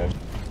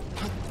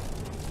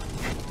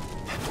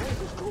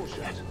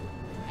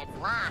 It's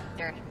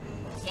locked or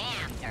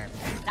jammed or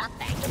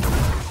something.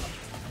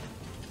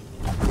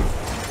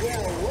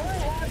 Well, what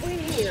have we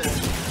here?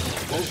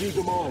 I'll keep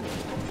them on.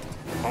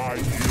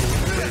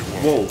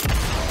 Whoa.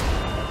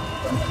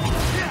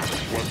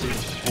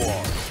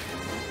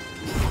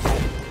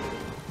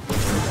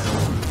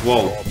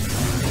 Whoa.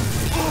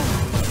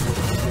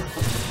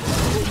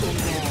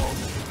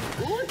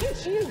 Look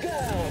at you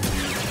go.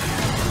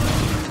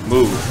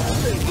 Move.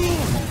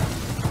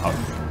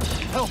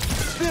 Help!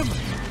 Stim!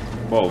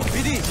 Whoa.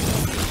 BD!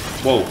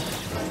 Whoa.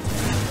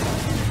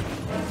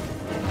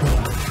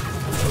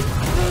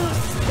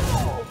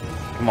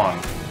 Come on.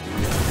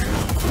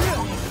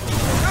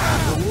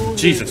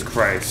 Jesus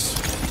Christ.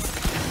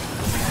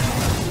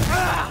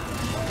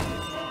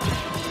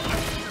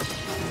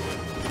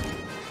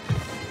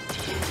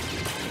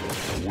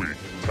 Weak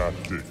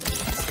tactic.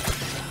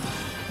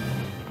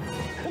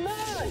 Come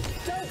on!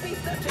 Don't be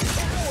such a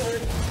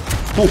coward!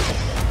 Ooh.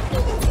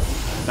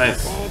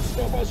 Nice. God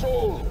stop us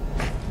all!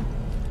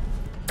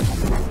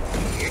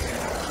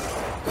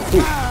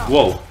 Ooh.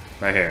 Whoa.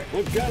 Right here.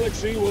 The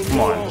galaxy will Come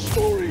know on. our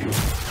story.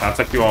 I'll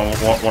take you on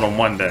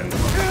one-on-one then.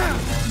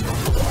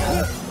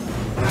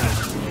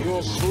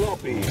 You're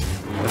sloppy.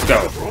 Let's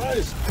go.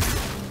 Surprised?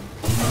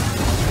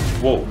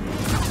 Whoa.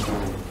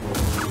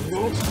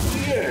 Not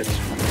yet.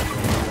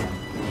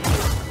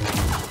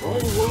 I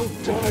won't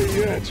die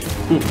yet.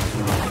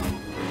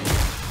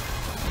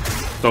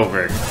 It's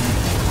over.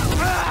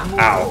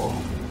 Ow.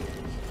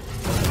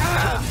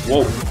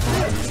 Whoa.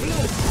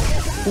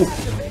 Ooh.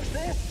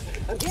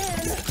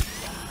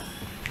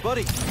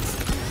 Buddy.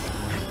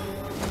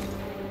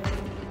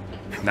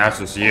 Now it's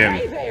just you.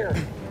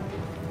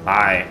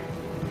 Hi.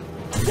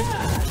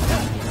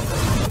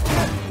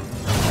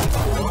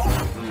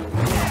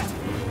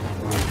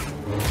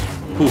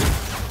 Ooh.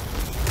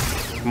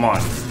 Come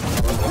on.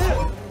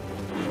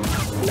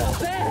 Not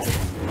bad.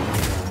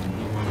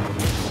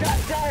 Shut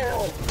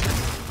down.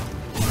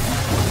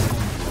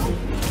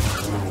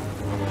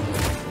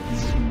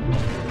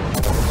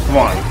 Come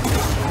on.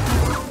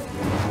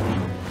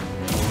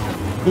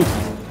 Ooh.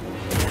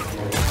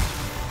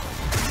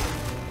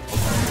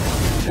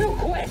 Too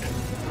quick.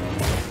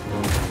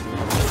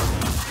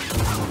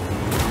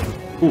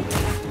 Ooh.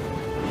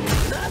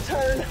 Not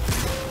turn.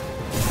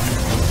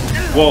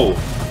 Whoa.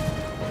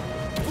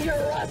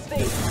 You're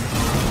rusty.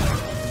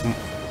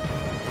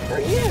 For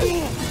you.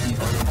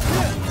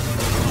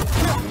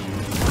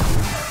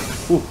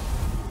 Ooh.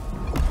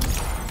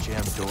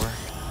 Jammed door.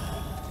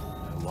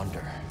 I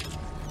wonder.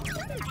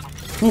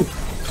 Ooh.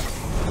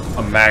 A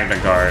Magna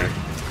Guard.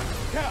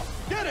 Cal,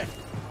 get it!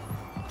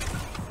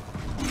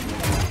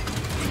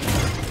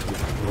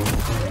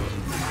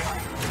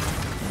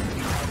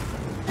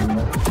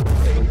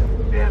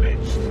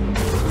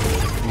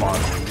 Come on.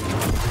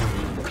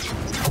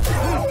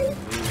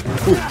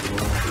 Ooh.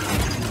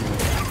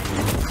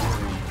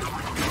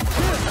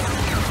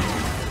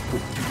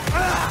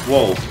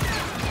 Whoa.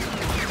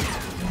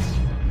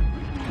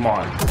 Come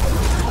on.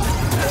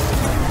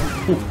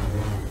 Ooh.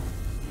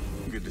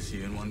 Good to see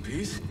you in one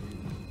piece.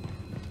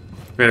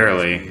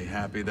 Barely. You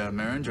happy that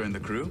Marin joined the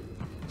crew?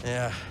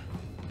 Yeah.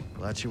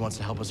 Glad she wants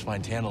to help us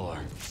find Tantalar.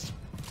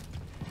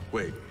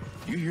 Wait,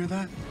 you hear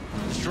that?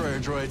 Destroyer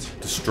droids.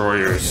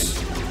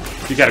 Destroyers.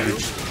 You gotta be.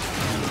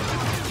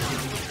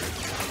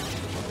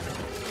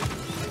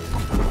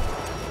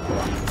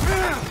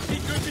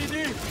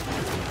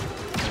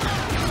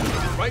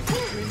 Right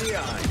between the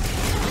eyes.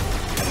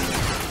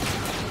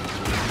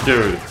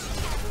 Dude.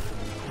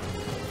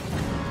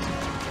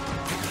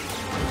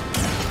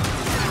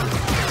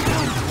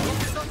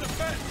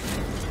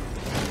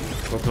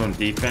 What's on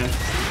defense?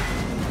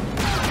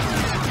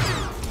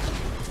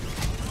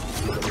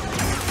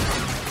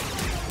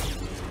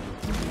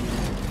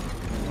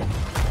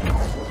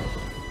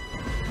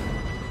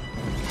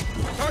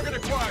 Target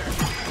acquired.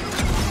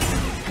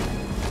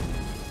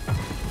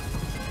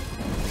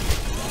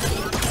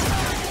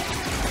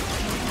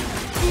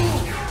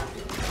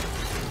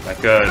 Not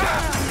good.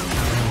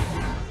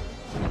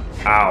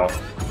 Ow.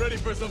 Ready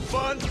for some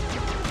fun?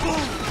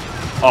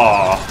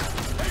 Aw.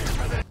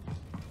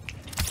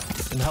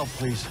 Some help,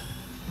 please.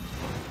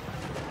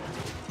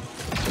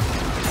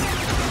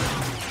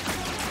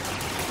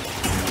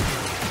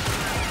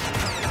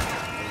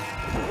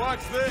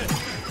 Watch this.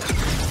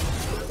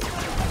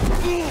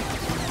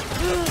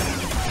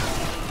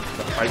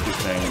 The fight this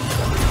thing.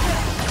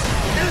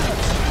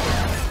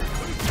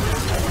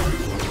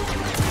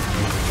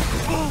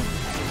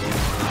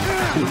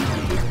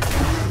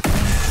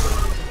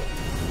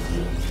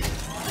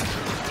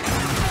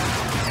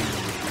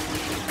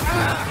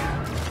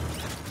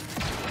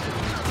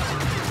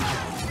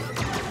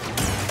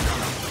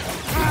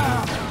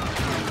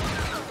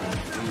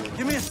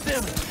 Give me a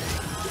stim.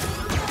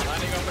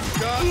 Lining up a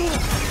shot.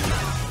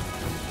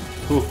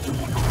 Ooh.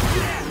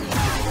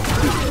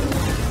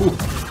 Ooh.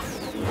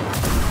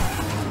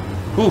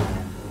 Ooh.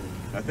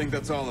 I think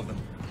that's all of them.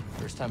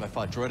 First time I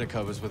fought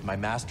Droideka was with my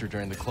master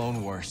during the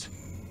Clone Wars.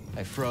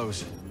 I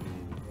froze.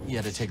 He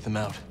had to take them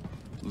out.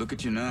 Look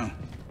at you now.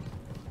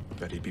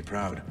 Bet he'd be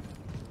proud.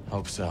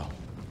 Hope so.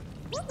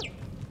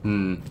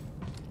 Hmm.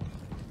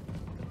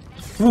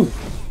 Ooh.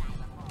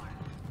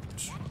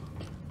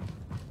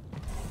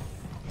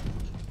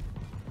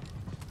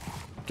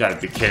 Gotta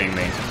be kidding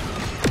me.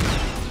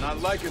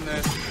 Not liking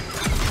this.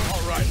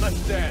 All right,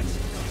 let's dance.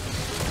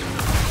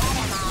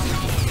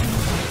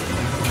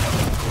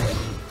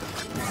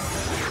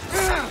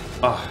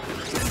 Oh.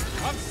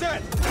 I'm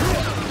set.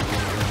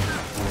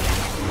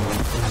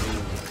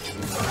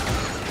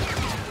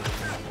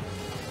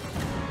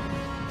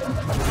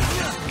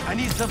 I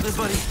need something,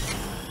 buddy.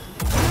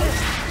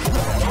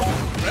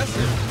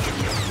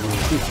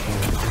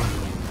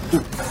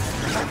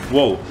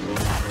 Whoa.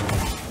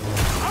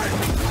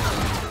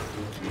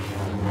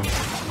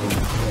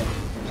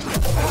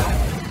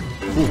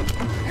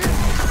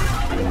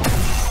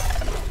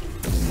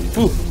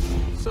 Ooh.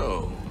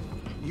 So,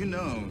 you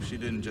know she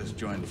didn't just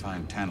join to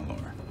find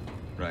Tanalorr,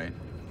 right?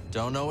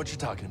 Don't know what you're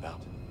talking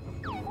about.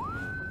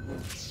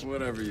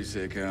 Whatever you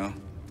say, Cal.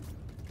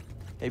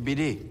 Hey,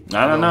 BD.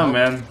 I don't know,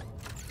 man.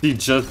 He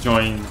just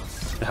joined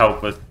to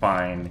help us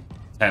find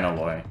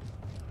Tanalorr.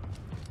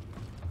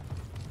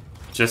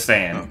 Just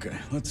saying. Okay,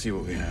 let's see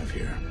what we have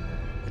here.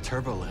 A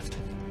turbo lift.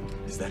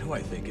 Is that who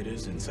I think it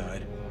is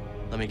inside?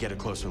 Let me get a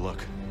closer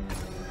look.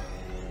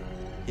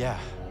 Yeah,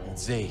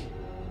 it's Z.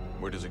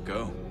 Where does it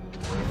go?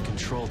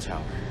 Control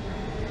tower.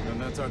 Then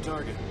that's our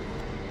target.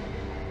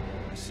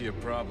 I see a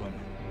problem.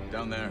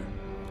 Down there.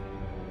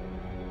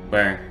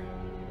 Where?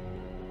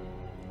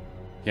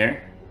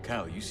 Here?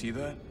 Cal, you see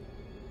that?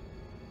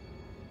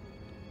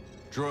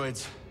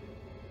 Droids.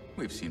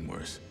 We've seen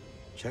worse.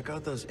 Check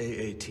out those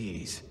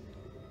AATs.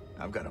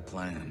 I've got a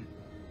plan.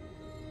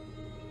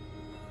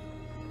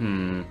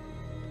 Hmm.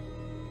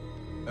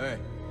 Hey,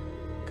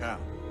 Cal,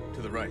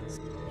 to the right.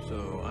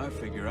 So I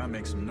figure I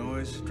make some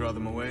noise, draw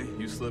them away,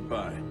 you slip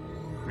by.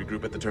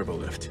 Regroup at the turbo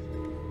lift.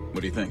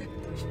 What do you think?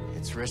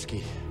 It's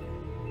risky.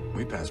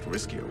 We passed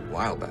risky a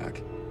while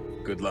back.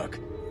 Good luck.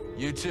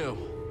 You too.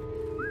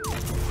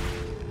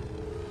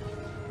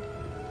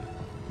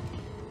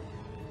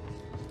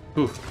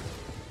 Oof.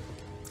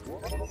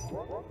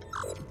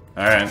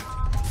 Alright.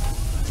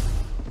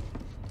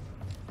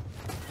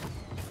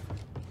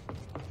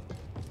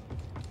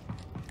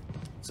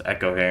 It's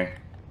Echo here.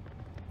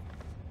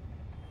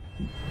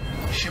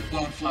 Ship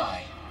won't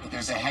fly, but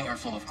there's a hangar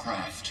full of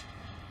craft.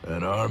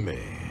 An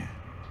army,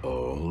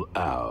 all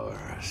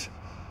ours,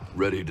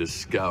 ready to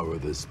scour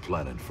this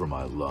planet for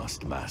my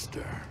lost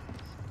master.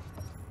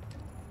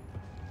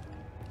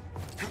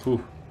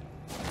 Ooh.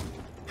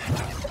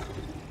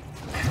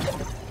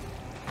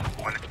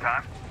 When it's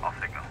time, I'll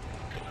signal.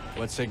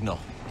 What signal?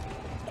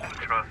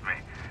 Trust me,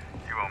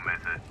 you won't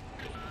miss it.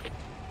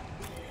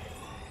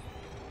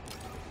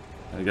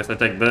 I guess I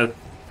take this.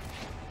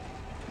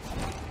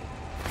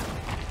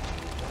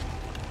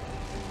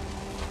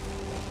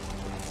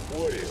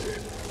 What is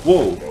it?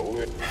 Whoa! Know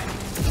it?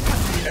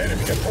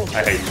 Enemy approaching. I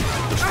hate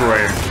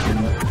Destroyer.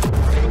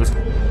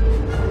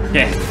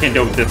 Can't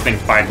deal with this thing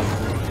fighting.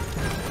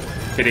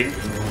 Kidding?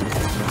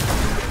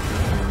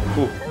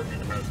 Ooh.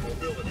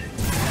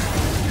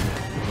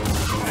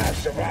 I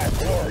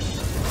survived worse.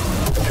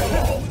 Come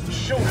on,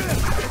 shoot it.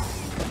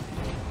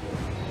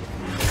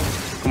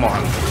 Come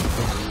on.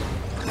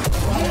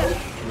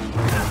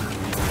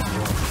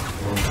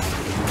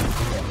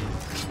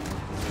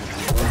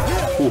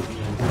 Ooh.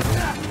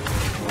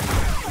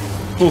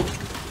 Ooh.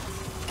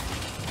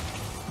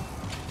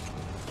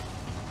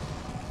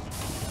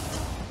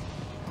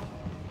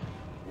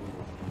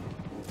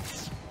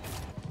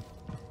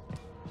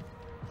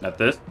 Not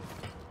this?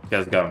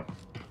 Let's go.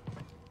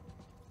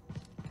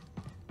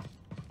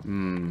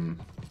 Hmm.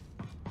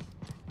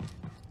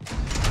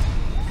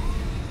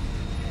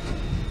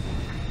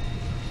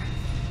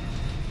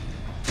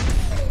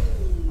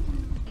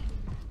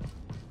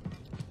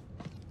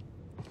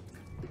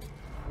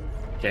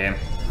 Okay.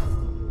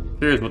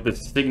 Here's what the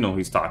signal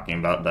he's talking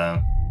about,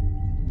 though.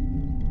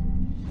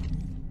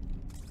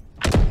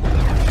 He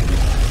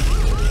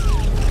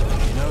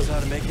knows how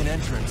to make an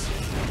entrance.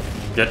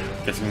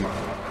 Guessing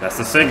that's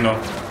the signal.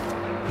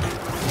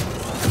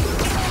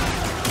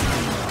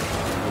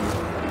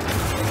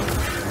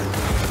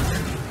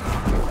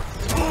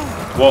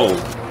 Whoa.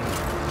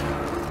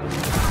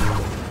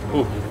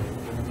 Ooh.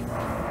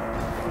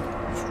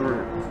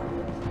 Sure.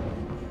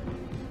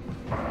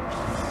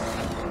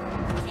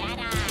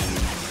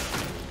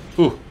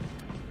 Ooh.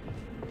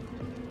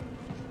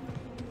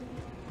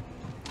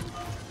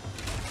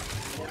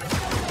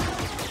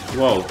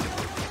 Whoa.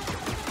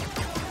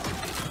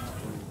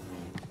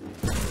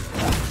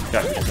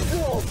 Got it.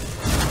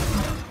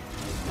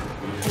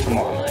 Come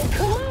on.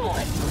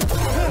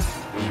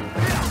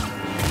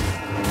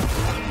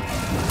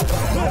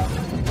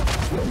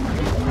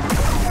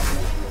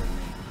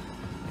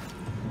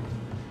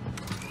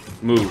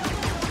 Move.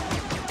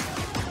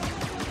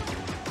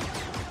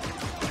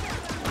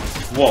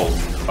 Whoa.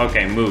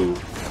 Okay,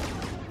 move.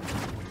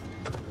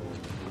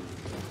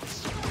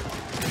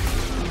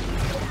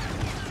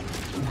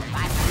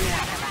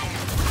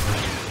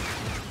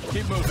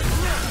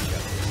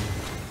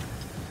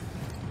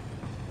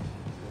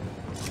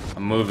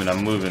 I'm moving,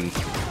 I'm moving.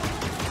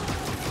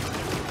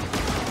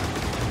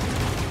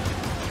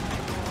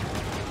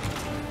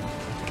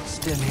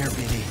 Stim here,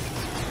 BD.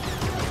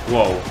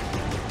 Whoa.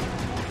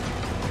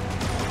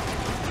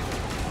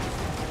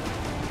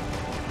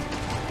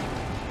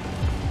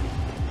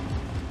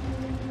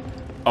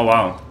 Oh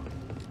wow.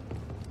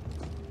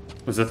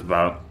 What's this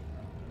about?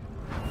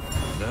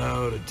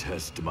 Now to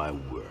test my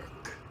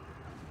work.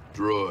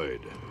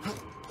 Droid,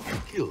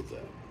 kill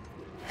them.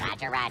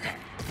 Roger, roger.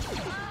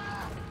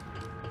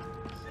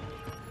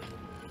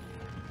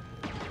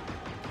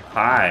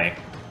 Hi.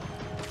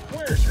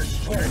 Where's your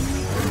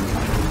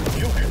strength?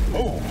 You can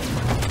move.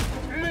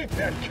 Make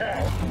that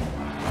count.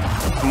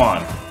 Come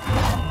on.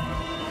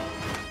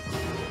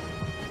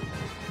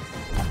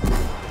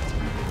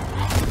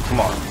 Come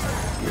on.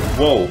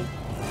 Whoa.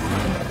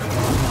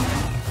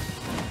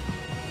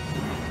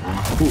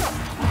 Ooh.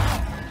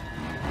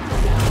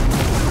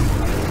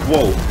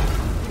 Whoa.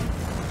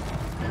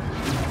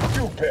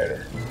 Do better.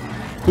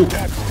 Ooh.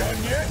 Not done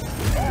yet?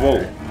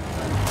 Whoa.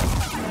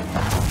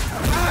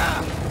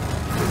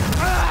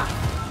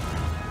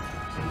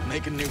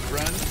 Making new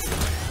friends?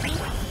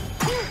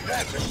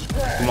 That's a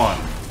scratch. Come on.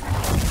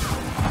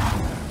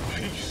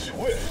 He's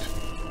swift.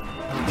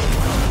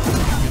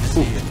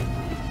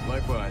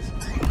 Likewise.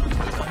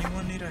 Does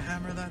anyone need a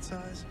hammer that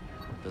size?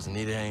 Doesn't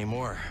need it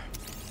anymore.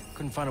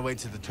 Couldn't find a way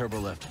to the turbo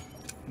lift.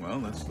 Well,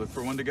 let's look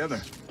for one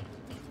together.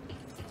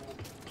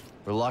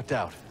 We're locked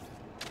out.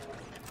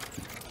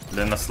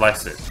 Then let's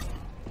slice it.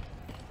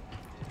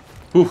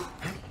 Whew.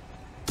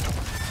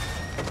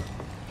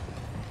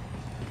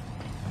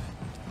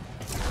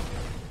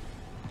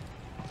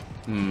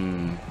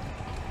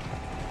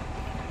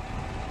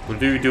 What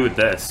do we do with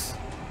this?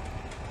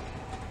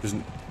 There's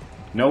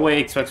no way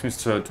he expects me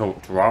to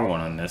draw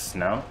one on this,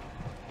 no?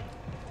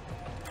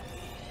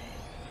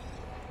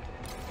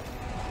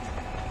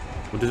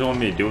 What does it want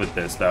me to do with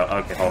this, though?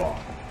 Okay, hold on.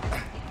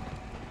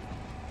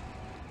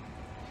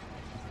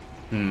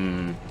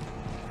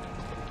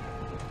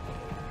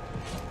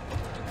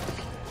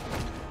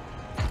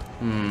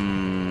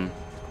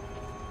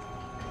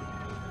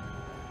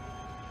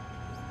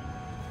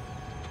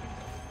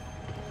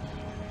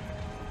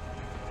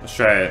 Let's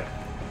try it.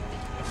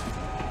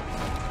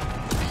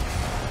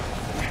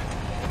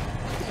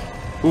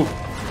 Ooh.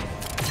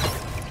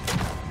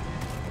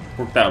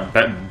 Worked out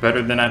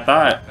better than I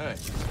thought. Hey,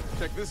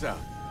 check this out.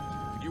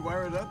 Could you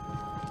wire it up?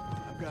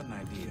 I've got an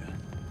idea.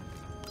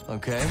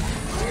 Okay.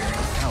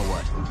 Now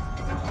what?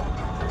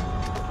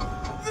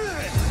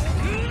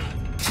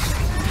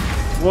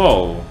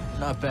 Whoa.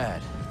 Not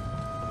bad.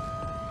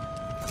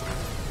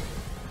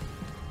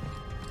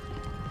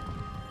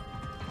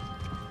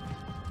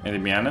 And to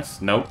be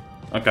honest, nope.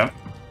 Okay.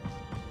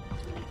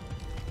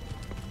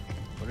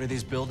 What are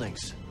these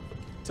buildings?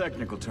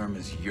 Technical term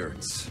is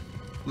yurts.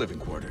 Living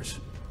quarters.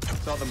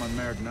 Saw them on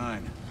Merrick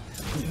 9.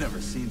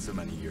 Never seen so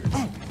many yurts.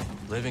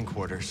 Living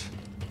quarters.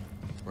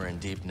 We're in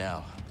deep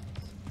now.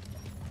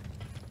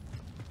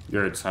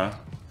 Yurts, huh?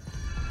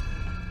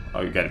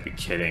 Oh, you gotta be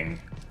kidding.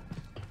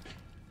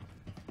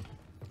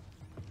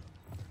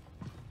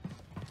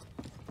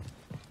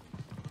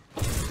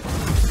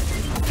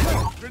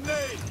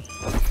 Grenade!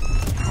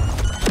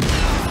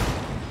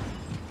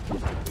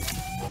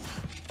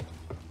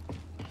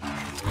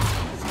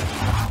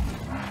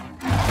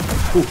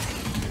 Ooh.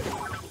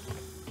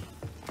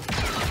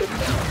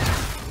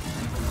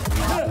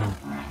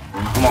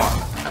 Come on.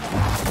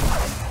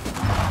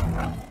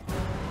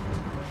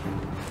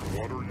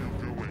 What are you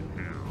doing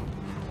here?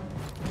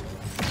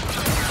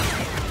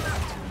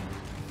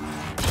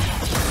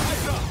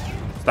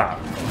 Stop.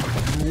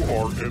 You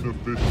are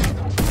inefficient.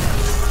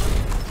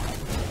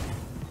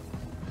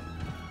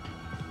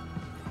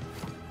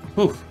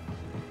 Whew.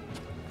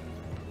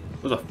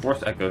 There's a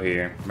force echo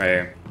here, right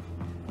here.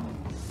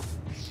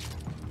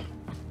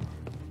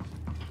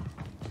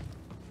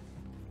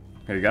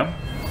 Here you go.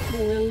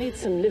 We'll need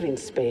some living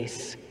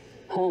space.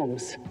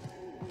 Homes.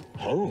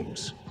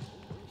 Homes?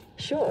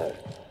 Sure.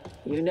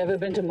 You never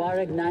been to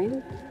Marek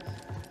 9?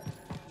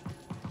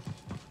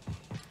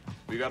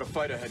 We got a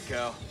fight ahead,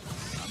 Cal.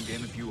 I'm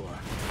game if you are.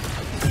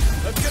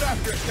 Let's get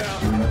after it, Cal.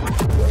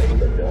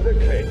 Another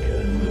cake.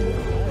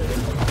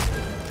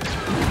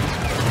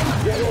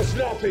 Yellow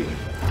sloppy.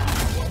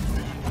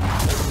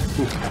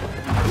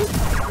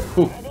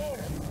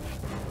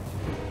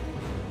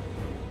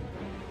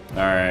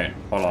 Alright,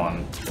 hold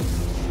on.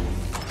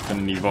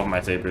 Gonna need both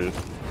my sabers.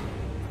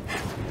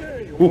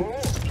 There you Ooh.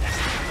 are.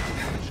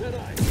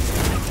 Jedi.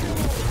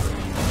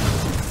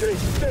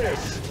 Take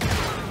this.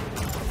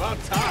 About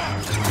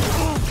time.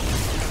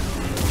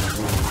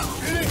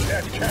 Eat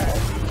that cow.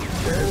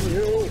 Damn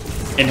you.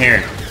 In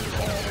here.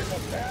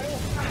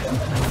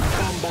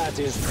 Combat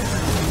is...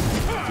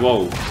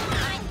 Whoa.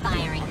 I'm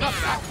firing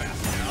this up.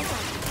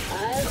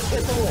 I'll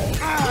step away.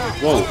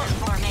 Whoa.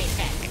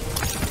 Formation.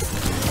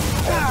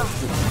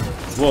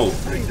 Whoa.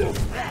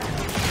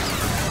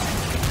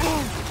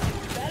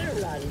 Better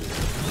run.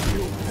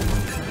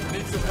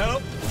 Need some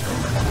help?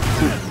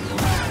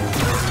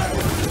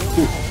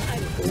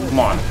 Come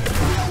on.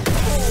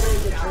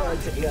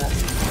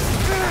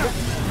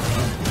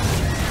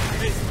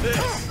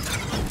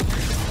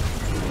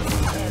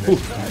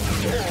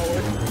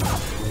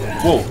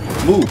 Whoa,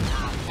 move.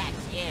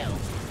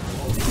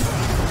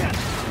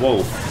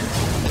 Whoa.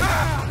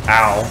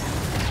 Ow.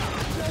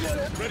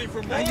 Ready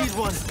for more? I need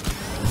one.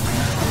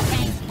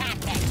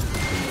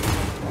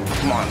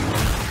 Come on.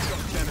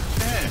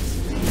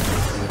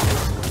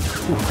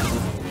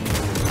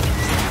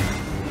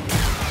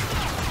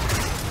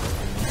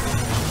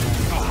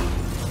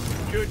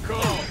 Good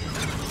call.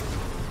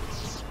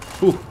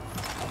 Ooh.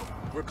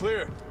 We're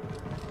clear.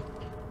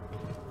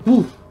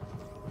 Ooh.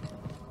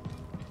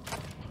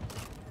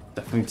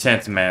 Definitely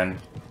intense, man.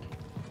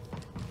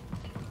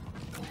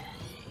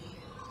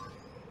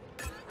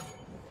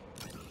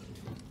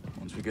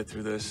 Once we get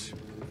through this,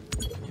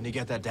 can you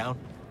get that down?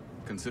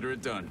 Consider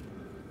it done.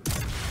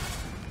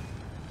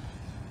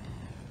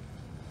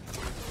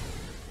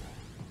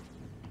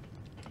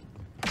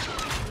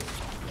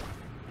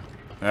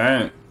 All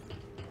right.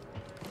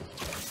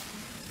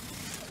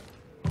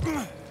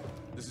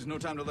 This is no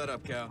time to let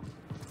up, Cal.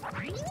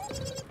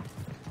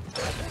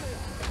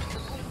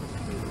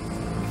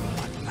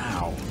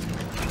 Ow.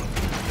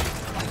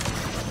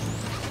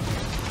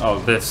 Oh,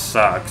 this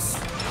sucks.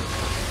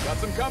 Got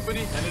some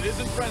company, and it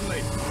isn't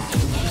friendly.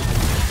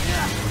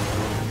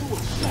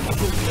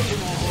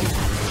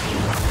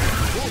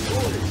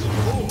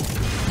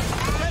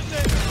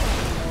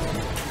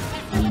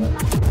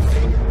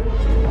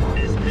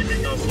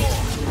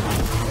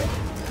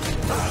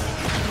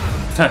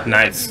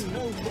 Nice.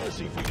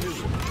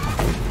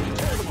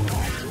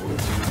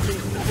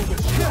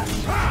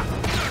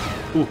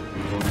 Ooh.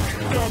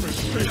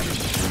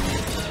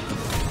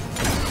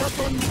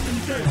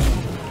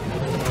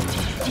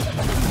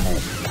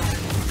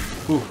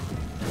 Ooh.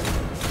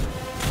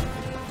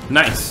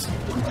 Nice.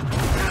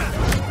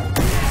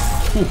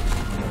 Ooh.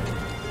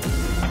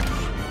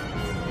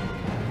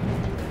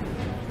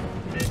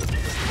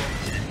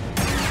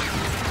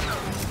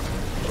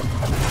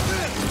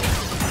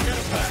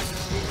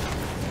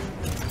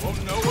 Won't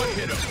know what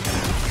hit him.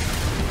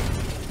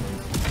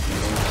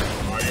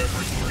 I am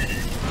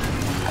retreating.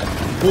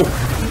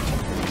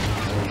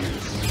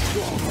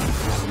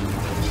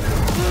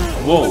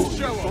 Whoa.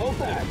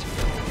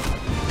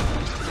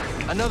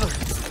 Another.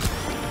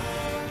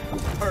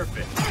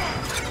 Perfect. I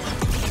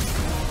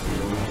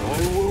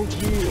won't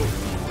yield.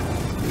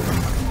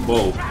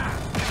 Whoa.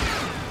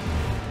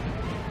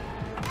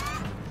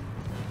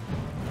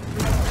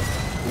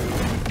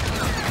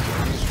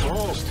 He's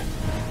lost.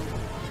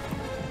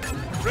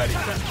 Ready, I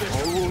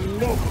will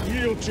not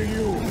yield to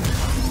you.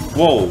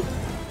 Whoa.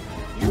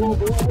 Your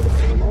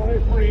blood, my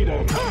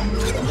freedom.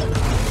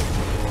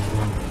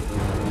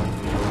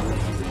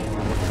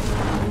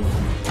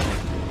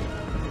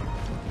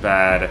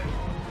 Bad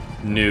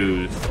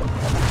news.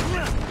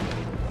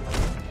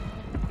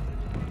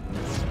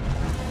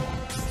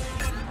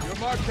 Your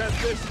mark has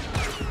this.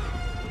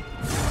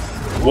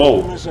 Whoa.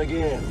 Once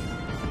again.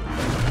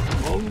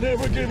 I'll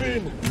never give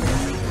in.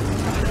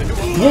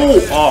 Whoa.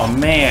 Oh,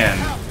 man.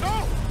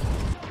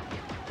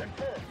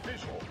 Confirm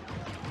visual.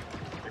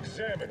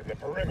 Examine the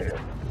perimeter.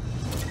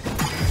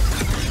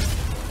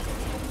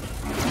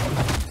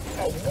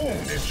 A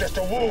wound is just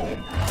a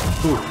wound.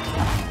 Ooh.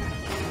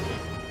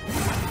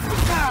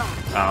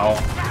 Ow.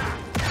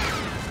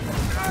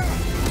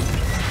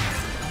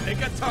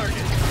 Take a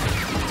target.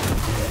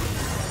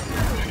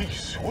 He's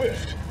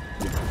swift.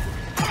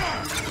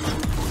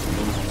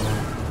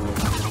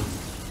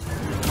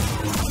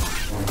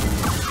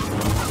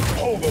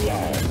 Hold the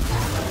line.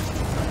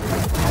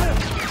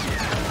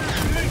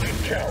 Make it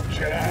count,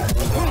 Jedi.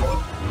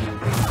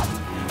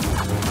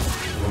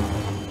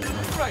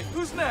 Right,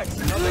 who's next?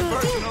 Nothing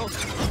personal.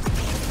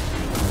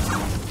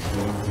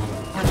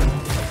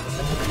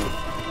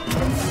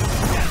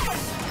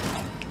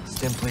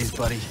 Stim, please,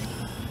 buddy.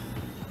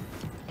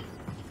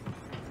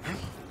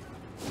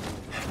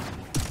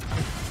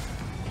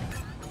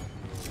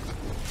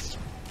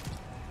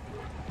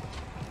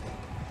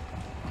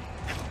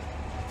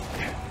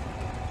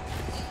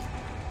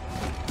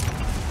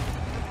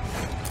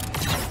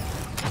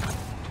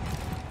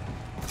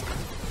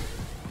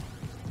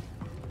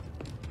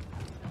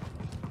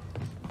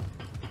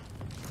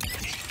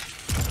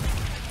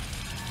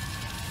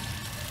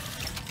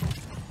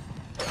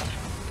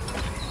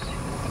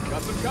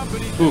 Got some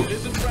company, Ooh. and it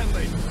isn't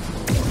friendly.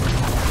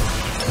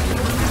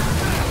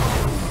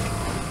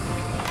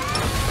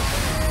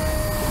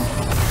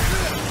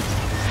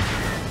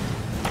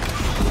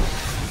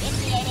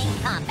 Initiating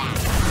combat.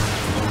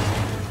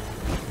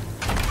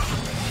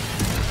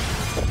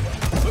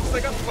 Looks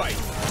like a fight.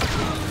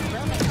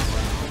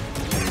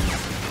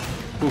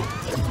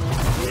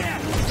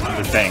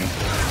 The thing.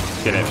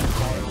 Get it.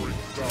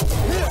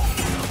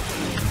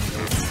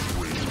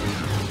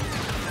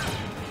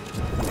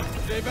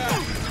 Stay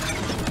back.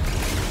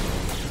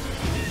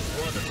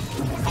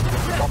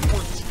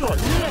 Upward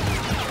strike.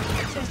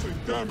 Excessive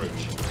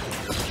damage.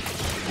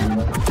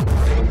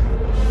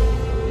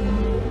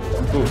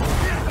 Ooh.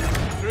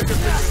 Trigger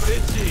finger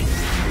itchy.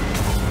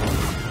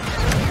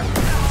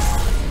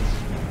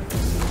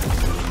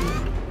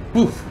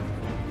 Oof.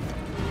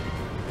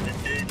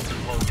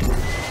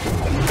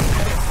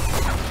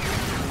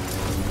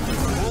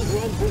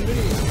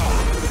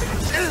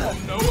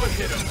 Noah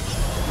hit him.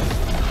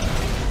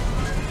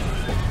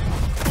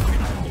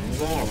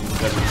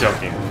 That's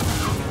joking.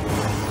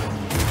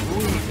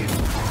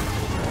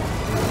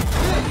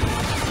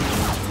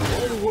 I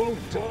won't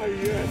die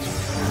yet.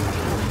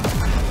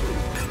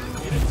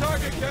 Need a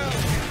target, Cal.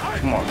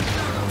 Come on.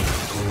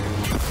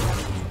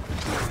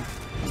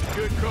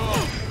 Good call.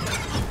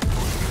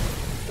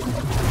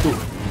 Ooh.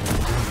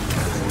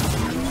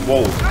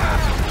 Whoa.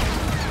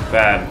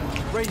 Bad.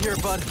 Right here,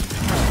 bud.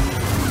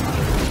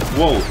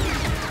 Whoa.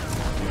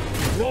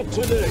 Not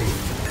today.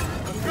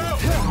 Go.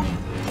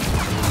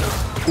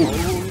 I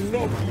will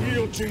not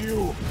yield to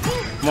you.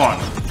 Come on.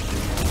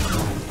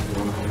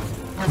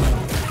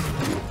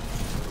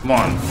 Come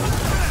on.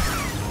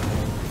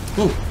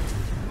 Ooh.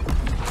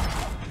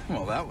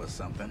 Well, that was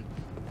something.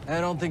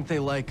 I don't think they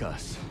like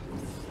us.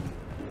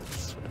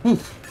 Ooh.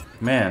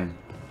 Man.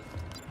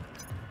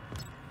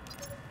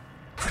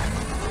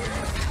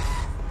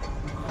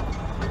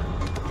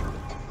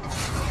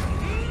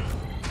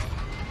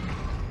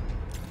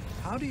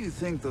 How do you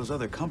think those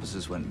other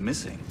compasses went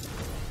missing?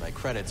 My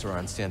credits are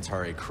on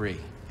Santari Cree.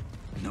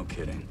 No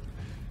kidding.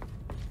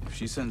 If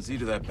she sent Z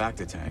to that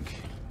Bacta tank,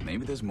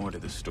 maybe there's more to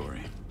this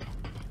story.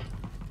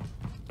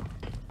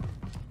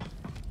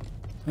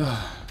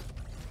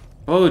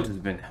 Oh, it has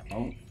been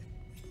hell.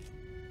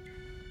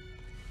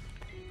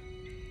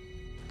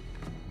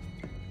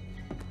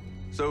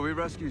 So we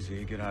rescue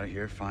Z, get out of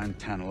here, find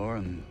Tanalor,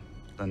 and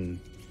then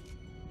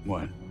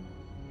what?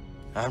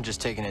 I'm just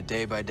taking it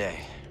day by day.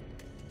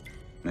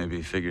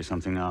 Maybe figure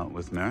something out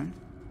with Merrin?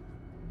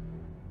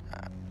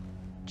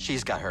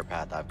 She's got her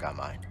path, I've got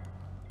mine.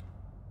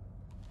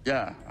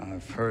 Yeah,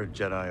 I've heard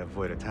Jedi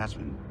avoid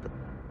attachment, but...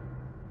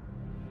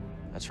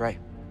 That's right.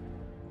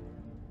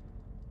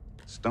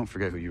 Just don't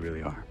forget who you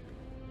really are.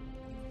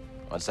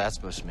 What's that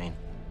supposed to mean?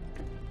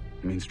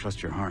 It means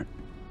trust your heart.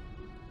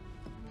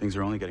 Things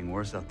are only getting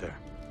worse out there.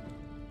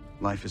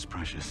 Life is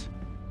precious.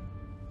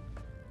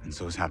 And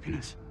so is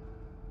happiness.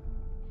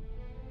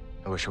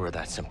 I wish it were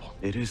that simple.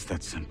 It is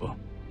that simple.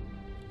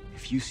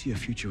 If you see a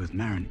future with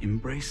Merrin,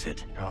 embrace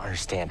it. I don't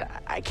understand.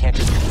 I can't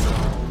just...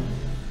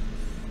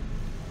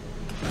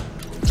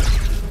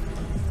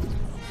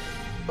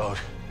 Boat.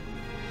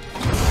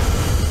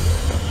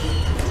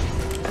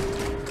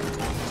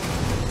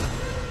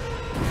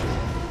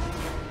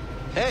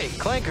 Hey,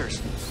 clankers!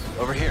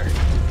 Over here.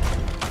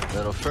 A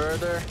little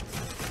further.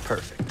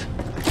 Perfect.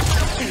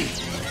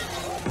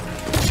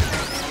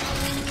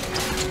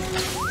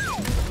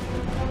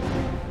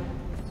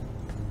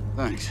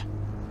 Thanks.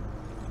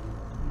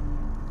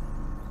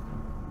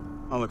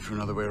 I'll look for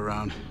another way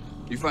around.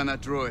 You find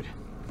that droid.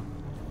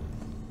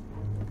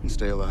 And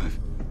stay alive.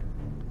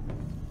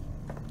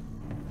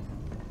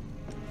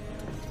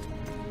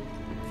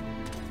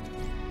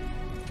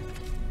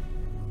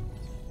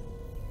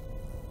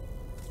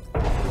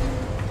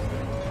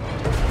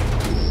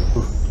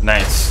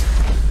 Nice.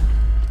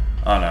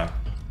 Oh no.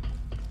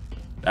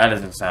 That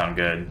doesn't sound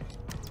good.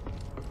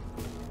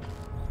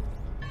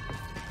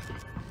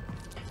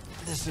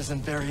 This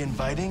isn't very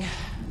inviting.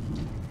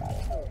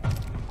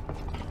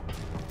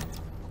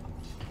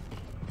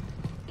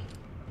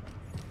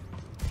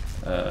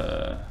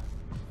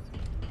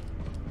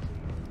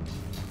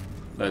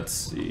 Let's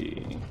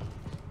see.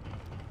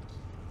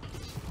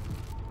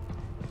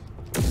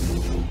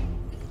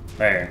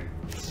 There.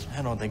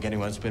 I don't think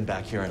anyone's been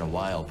back here in a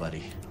while,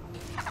 buddy.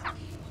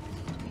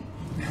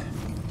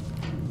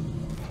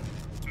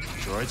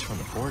 Droids from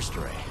the Force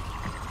Array.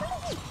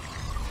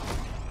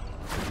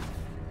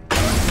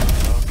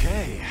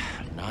 Okay,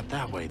 not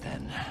that way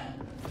then.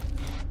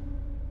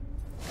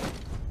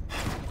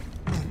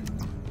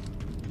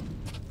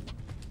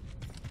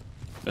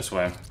 This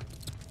way.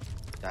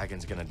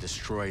 Dagan's gonna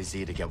destroy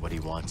Z to get what he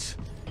wants.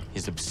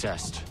 He's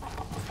obsessed.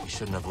 He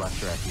shouldn't have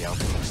left her at the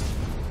outpost.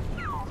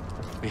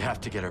 We have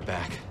to get her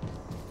back.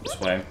 This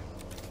way.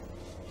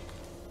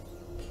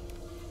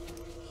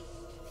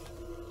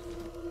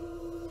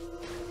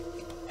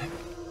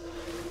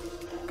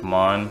 Come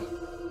on.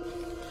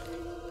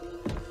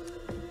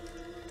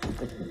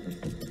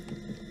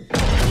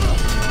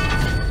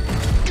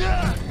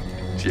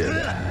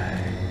 Jedi.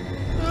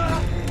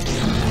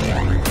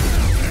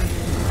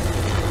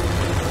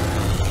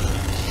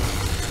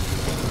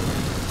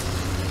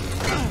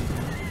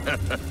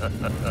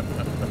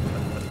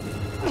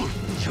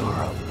 You're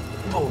a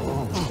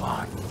bold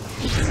one.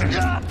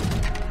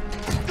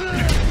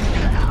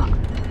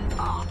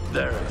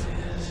 There it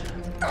is.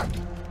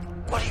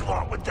 What do you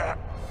want with that?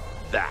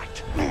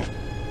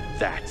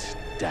 That's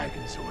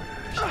Dagan's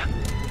orders.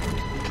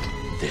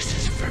 This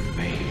is for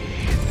me.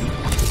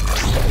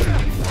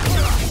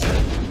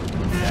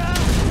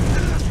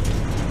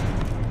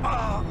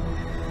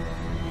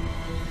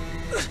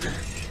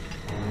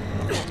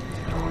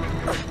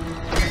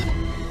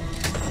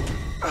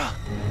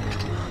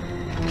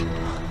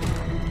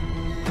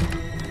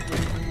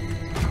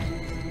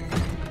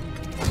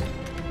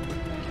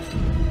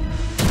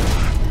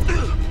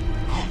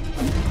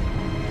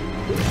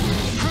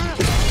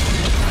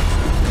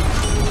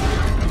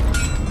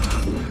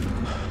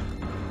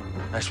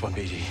 Nice one,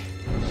 BD.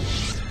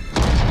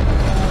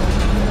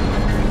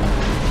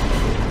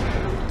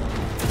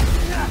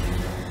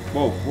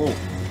 Whoa, whoa.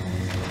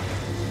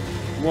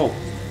 Whoa.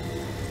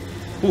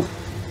 Oof.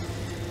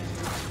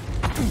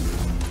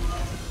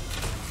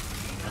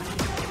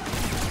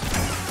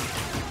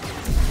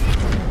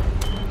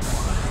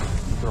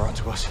 They're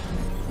onto us.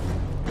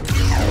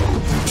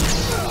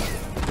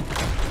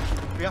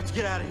 We have to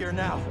get out of here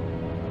now.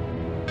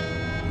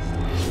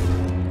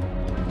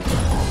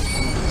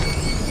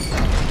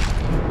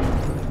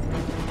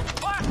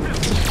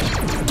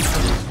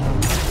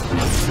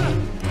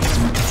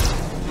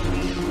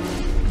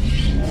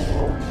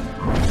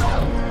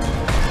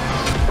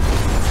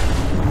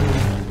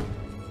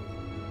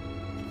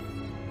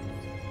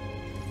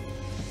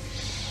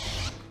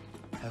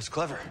 That was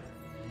clever.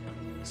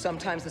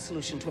 Sometimes the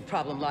solution to a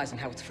problem lies in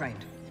how it's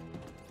framed.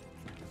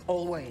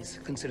 Always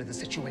consider the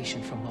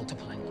situation from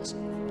multiple angles.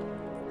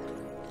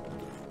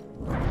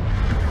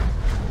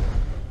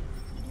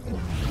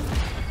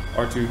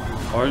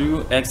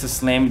 R2X is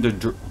slammed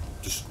the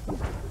just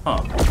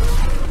huh.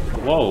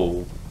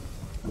 Whoa.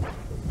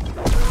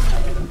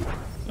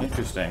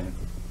 Interesting.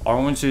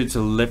 R1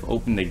 to lift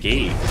open the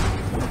gate.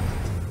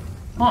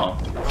 Huh.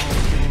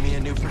 Giving me a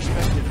new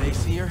perspective, eh,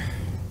 Seer?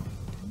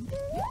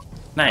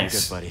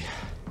 Nice. Good, buddy.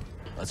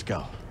 Let's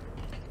go.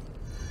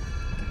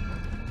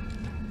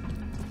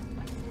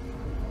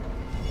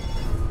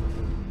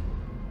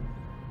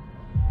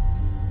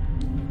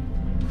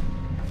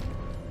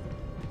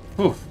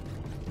 Oof.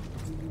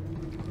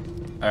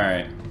 All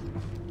right.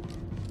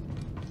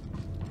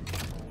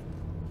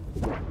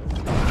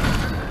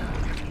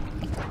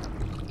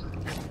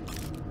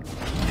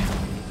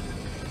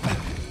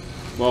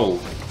 Whoa.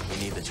 We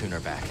need the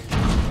tuner back.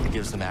 It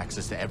gives them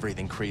access to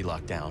everything Kree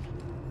locked down.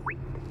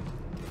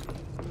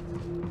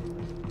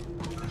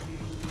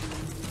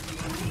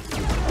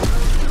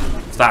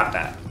 Stop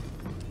that.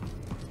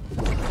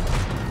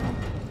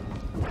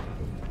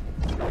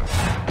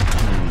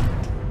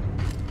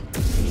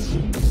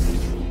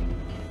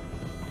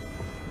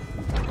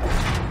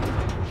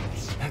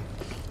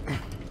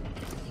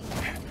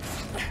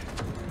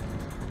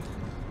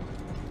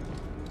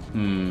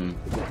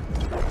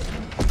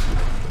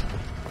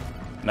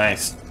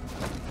 Nice.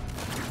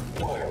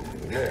 What a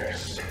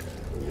mess.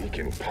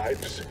 Leaking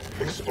pipes,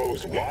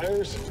 exposed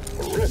wires,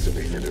 a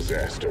recipe for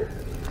disaster.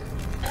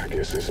 I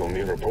guess this will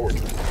need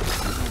reporting.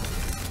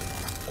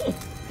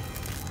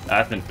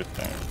 That's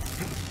interesting.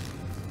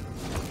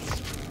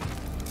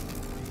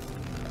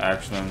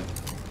 Action.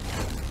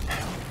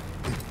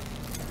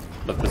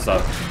 Lift this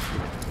up.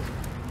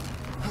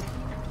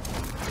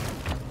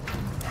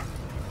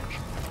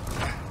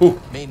 Ooh.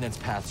 Maintenance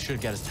path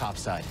should get us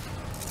topside,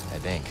 I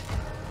think.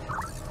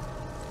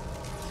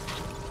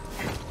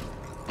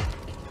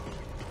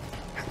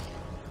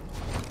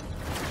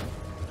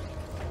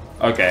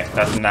 Okay,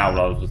 that's not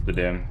what I was supposed to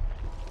do.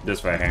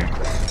 This right here.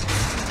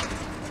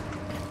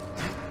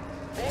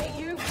 Ain't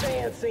you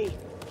fancy?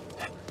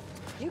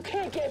 You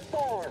can't get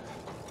far.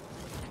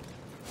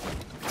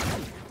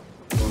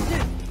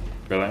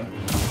 Really?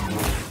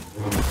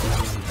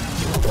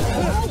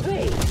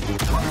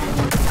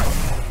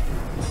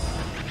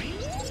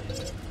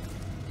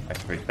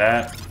 Activate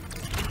that.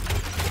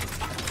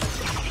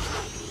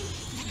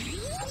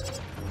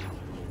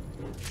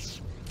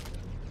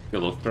 Get a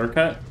little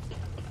shortcut.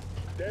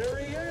 There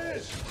he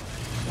is!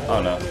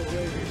 Oh no.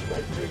 Rayvis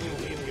by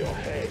digging in your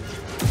head.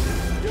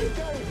 You're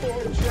done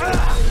for,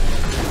 Jedi!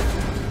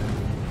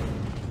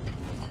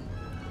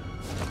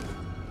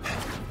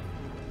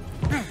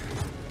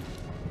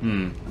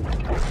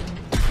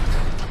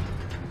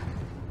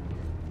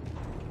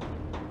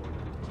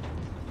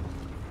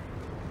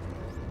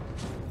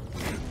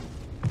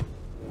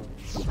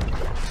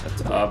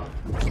 That's up.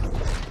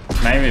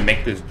 Can I even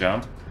make this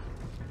jump?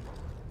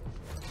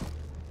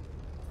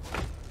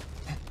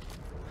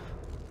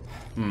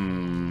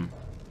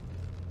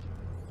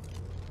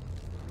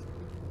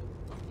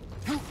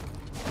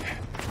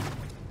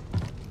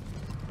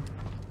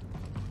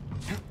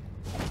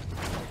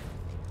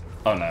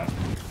 Oh no.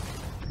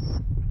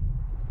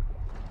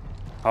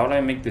 How would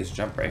I make this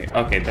jump right here?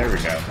 Okay, there we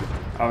go.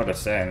 I would have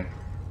said.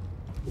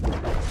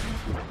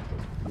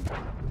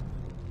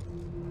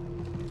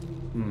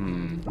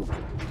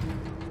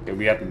 Okay,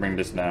 we have to bring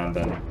this down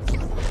then.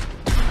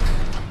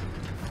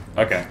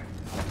 Okay.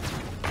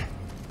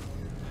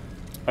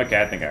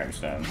 Okay, I think I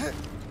understand.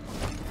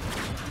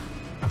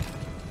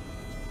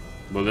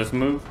 Will this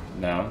move?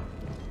 No.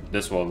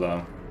 This will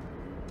though.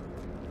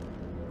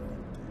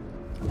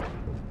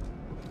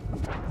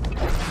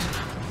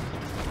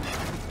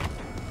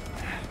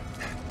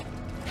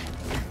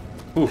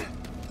 Whew.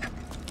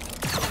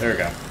 There we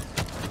go.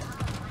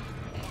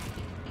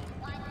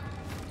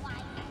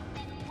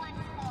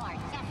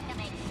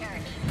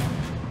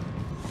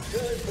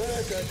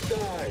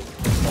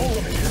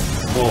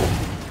 Whoa.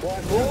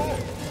 One more?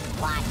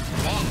 What's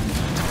that?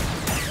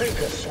 Take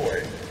a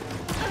swing.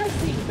 I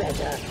see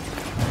better.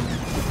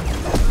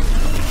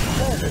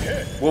 Target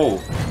hit. Whoa.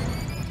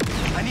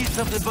 I need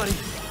something, buddy.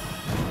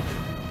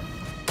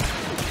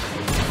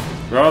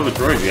 Where are all the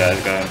droids you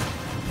guys got?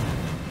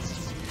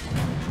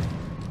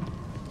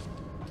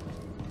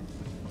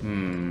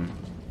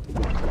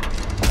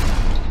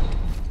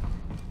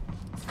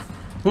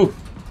 Whew.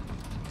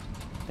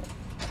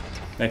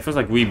 It feels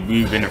like we've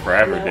been here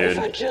forever, now, dude. If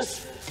I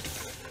just...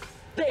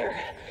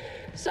 There.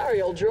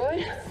 Sorry, old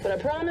droid, but I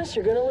promise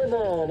you're gonna live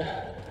on.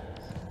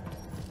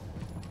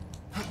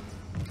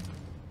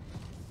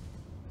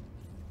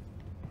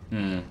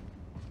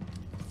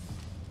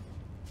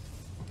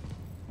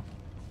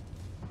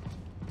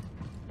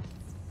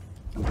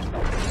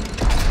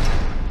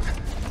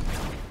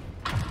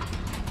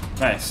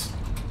 Nice.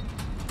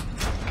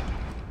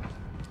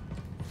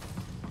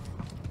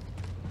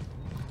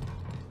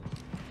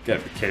 Gotta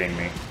be kidding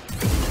me.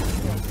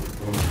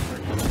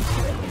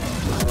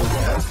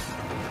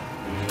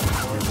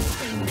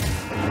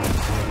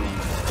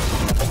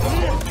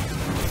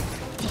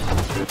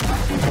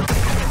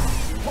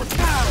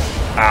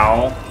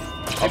 Ow.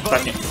 I'll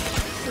fucking...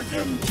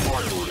 Begin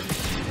firing.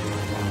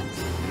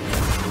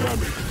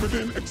 Damage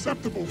within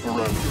acceptable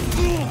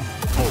parameters.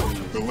 Full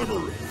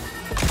delivery.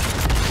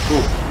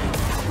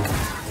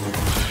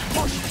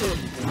 Push them.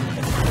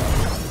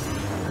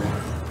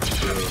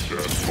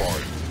 That's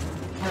fine.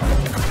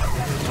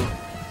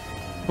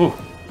 Whew.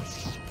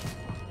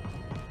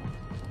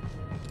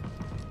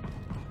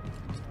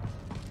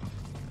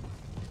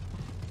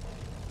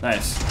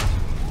 Nice.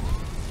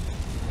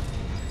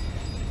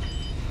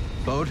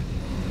 Bode?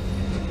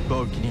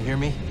 Bode, can you hear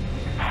me?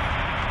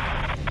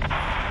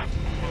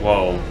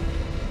 Whoa.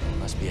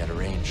 Must be out of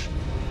range,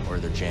 or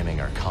they're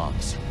jamming our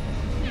comms.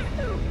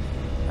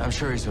 I'm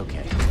sure he's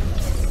okay,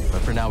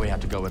 but for now we have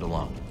to go it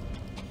alone.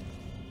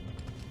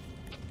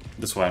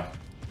 This way.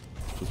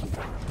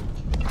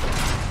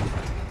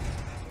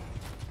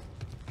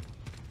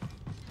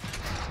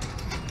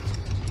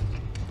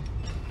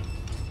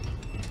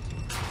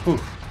 Whew.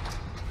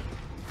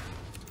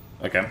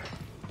 Okay.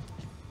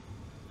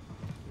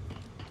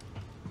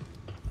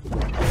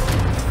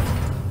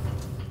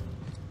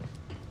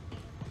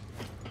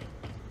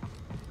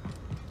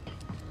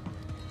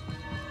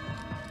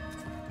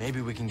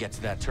 Maybe we can get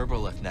to that turbo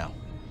lift now.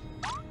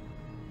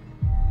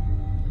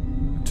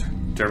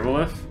 Turbo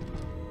lift?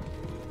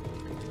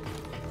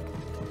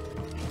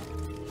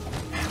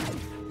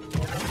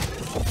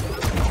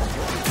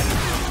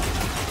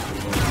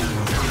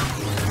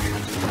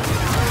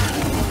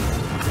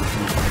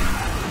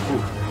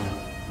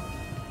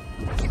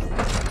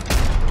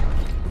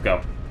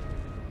 Go.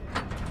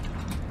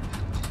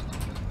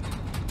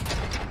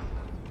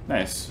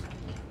 Nice.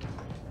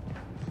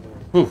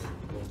 Whew.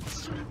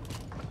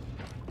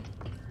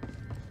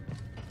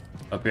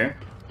 Up here.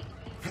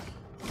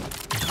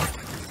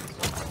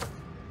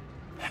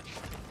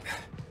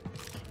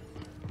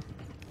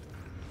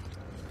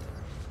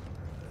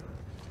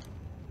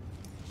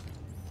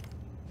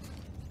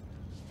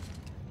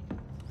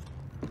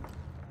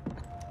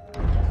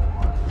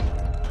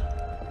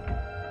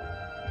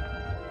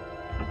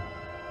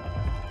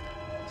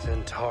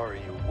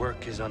 Centauri, your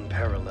work is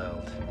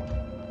unparalleled.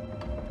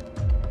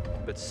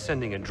 But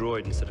sending a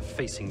droid instead of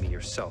facing me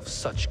yourself,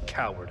 such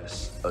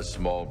cowardice. A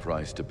small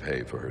price to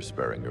pay for her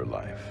sparing your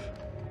life.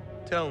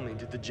 Tell me,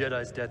 did the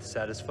Jedi's death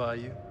satisfy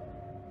you?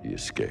 He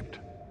escaped.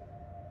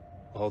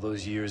 All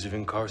those years of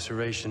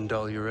incarceration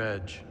dull your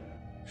edge.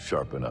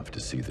 Sharp enough to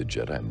see the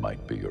Jedi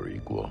might be your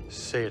equal.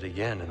 Say it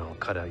again and I'll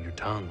cut out your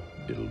tongue.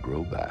 It'll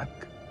grow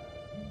back.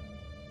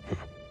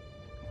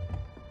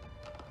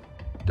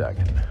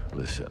 Dagan,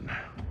 listen.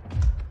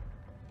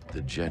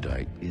 The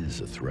Jedi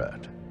is a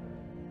threat.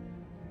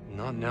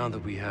 Not now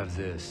that we have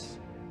this.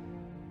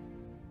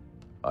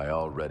 I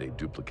already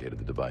duplicated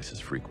the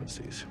device's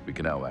frequencies. We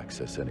can now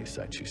access any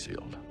site she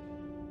sealed.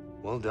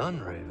 Well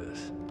done,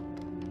 Rayvis.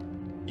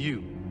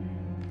 You,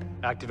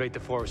 activate the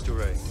forest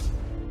array.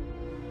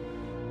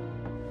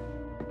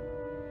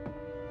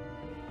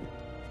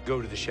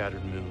 Go to the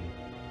Shattered Moon.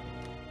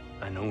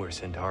 I know where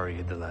Centauri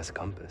hid the last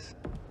compass.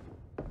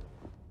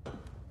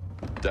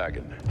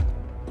 Dagan.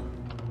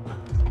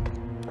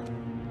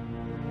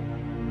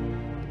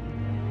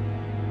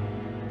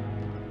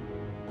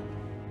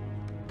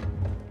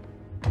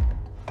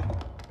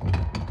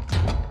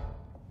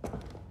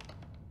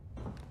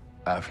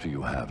 After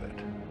you have it,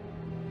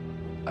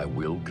 I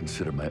will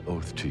consider my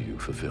oath to you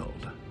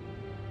fulfilled.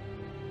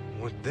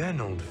 What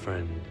then, old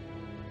friend?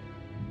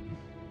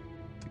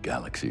 The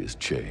galaxy has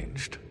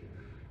changed.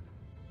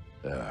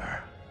 There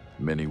are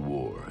many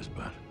wars,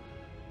 but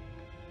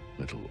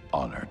little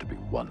honor to be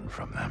won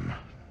from them.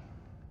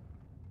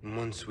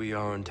 Once we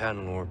are on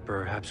Tanalorr,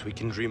 perhaps we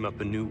can dream up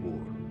a new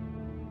war.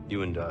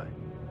 You and I.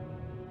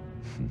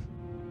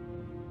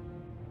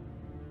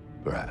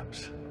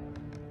 Perhaps.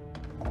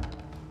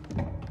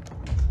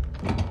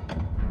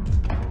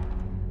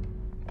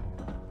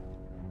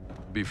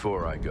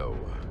 Before I go,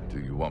 do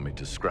you want me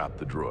to scrap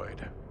the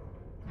droid?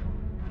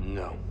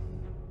 No.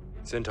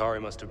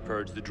 Centauri must have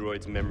purged the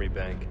droid's memory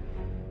bank.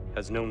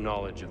 Has no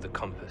knowledge of the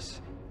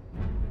compass.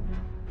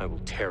 I will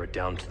tear it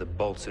down to the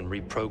bolts and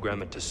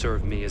reprogram it to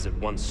serve me as it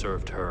once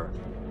served her.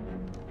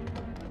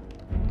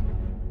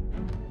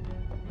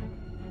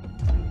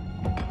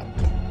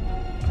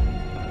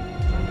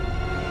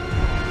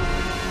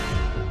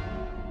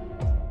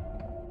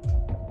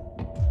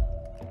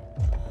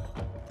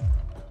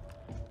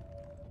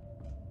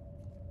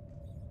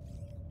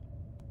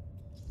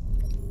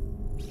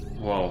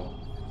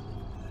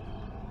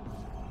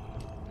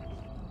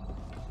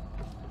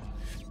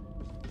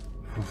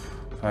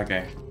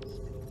 Okay.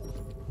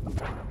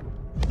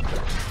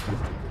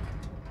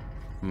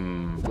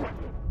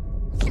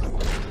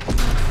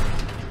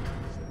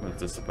 What's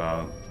this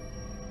about?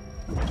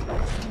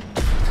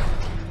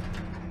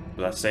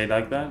 Did I say it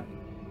like that?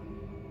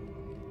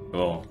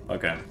 Oh,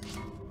 okay.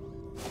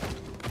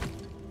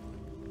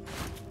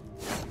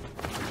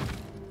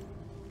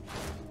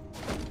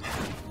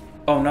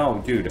 Oh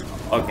no, dude.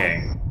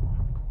 Okay.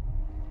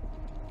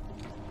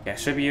 Yeah,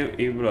 should be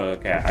able to.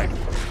 Okay,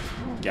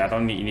 yeah, I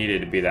don't need it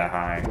to be that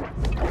high.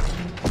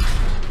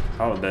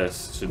 How about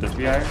this? Should this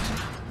be higher?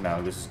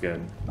 No, this is good.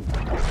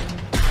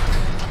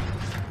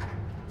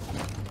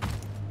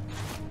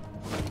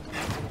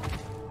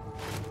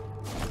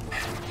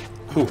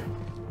 Whew.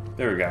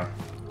 There we go.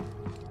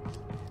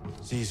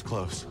 Z's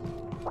close.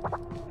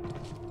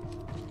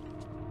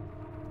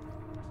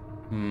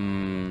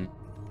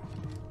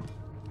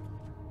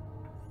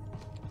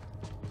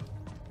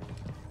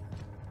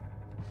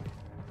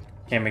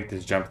 Can't make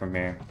this jump from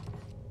here.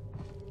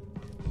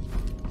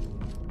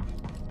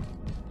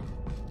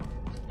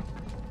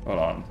 Hold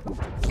on.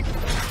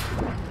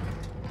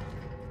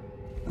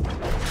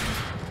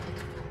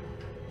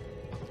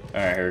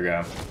 Alright, here we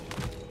go.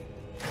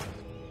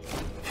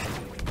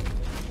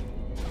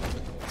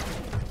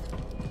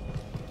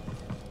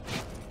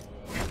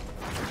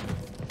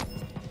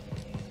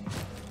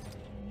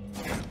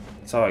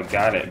 That's how I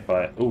got it,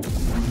 but ooh.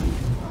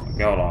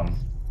 Okay, hold on.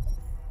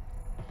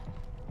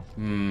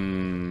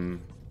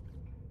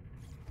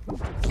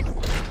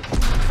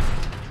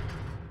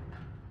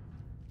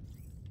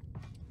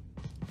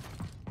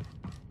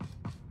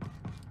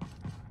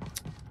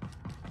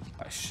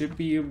 I should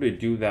be able to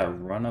do that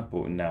run up,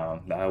 or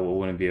no, I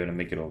wouldn't be able to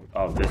make it over.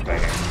 Oh, this way.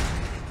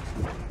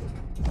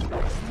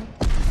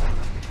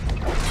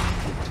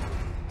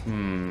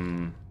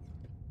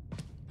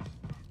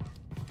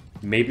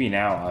 Maybe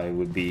now I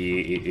would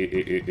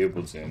be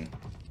able to.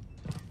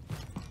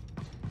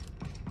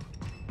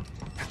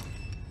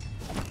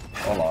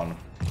 Hold on.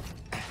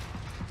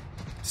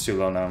 It's too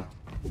low now.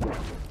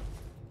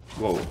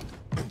 Whoa.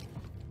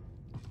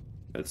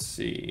 Let's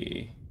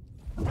see.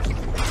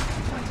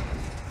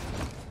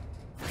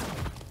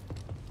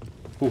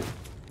 Ooh.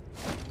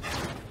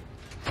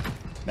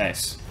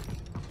 Nice.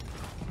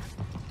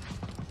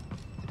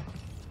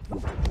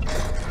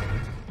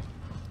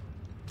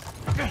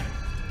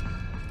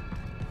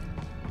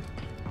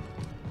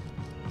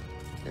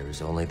 There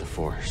is only the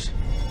Force.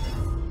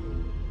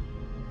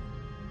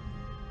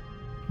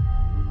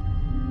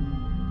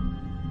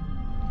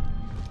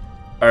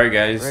 Alright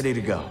guys. Ready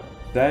to go.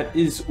 That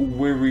is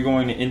where we're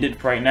going to end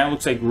it right now.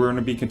 Looks like we're going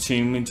to be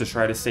continuing to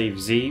try to save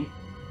Z.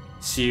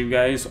 See you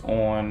guys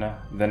on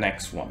the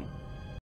next one.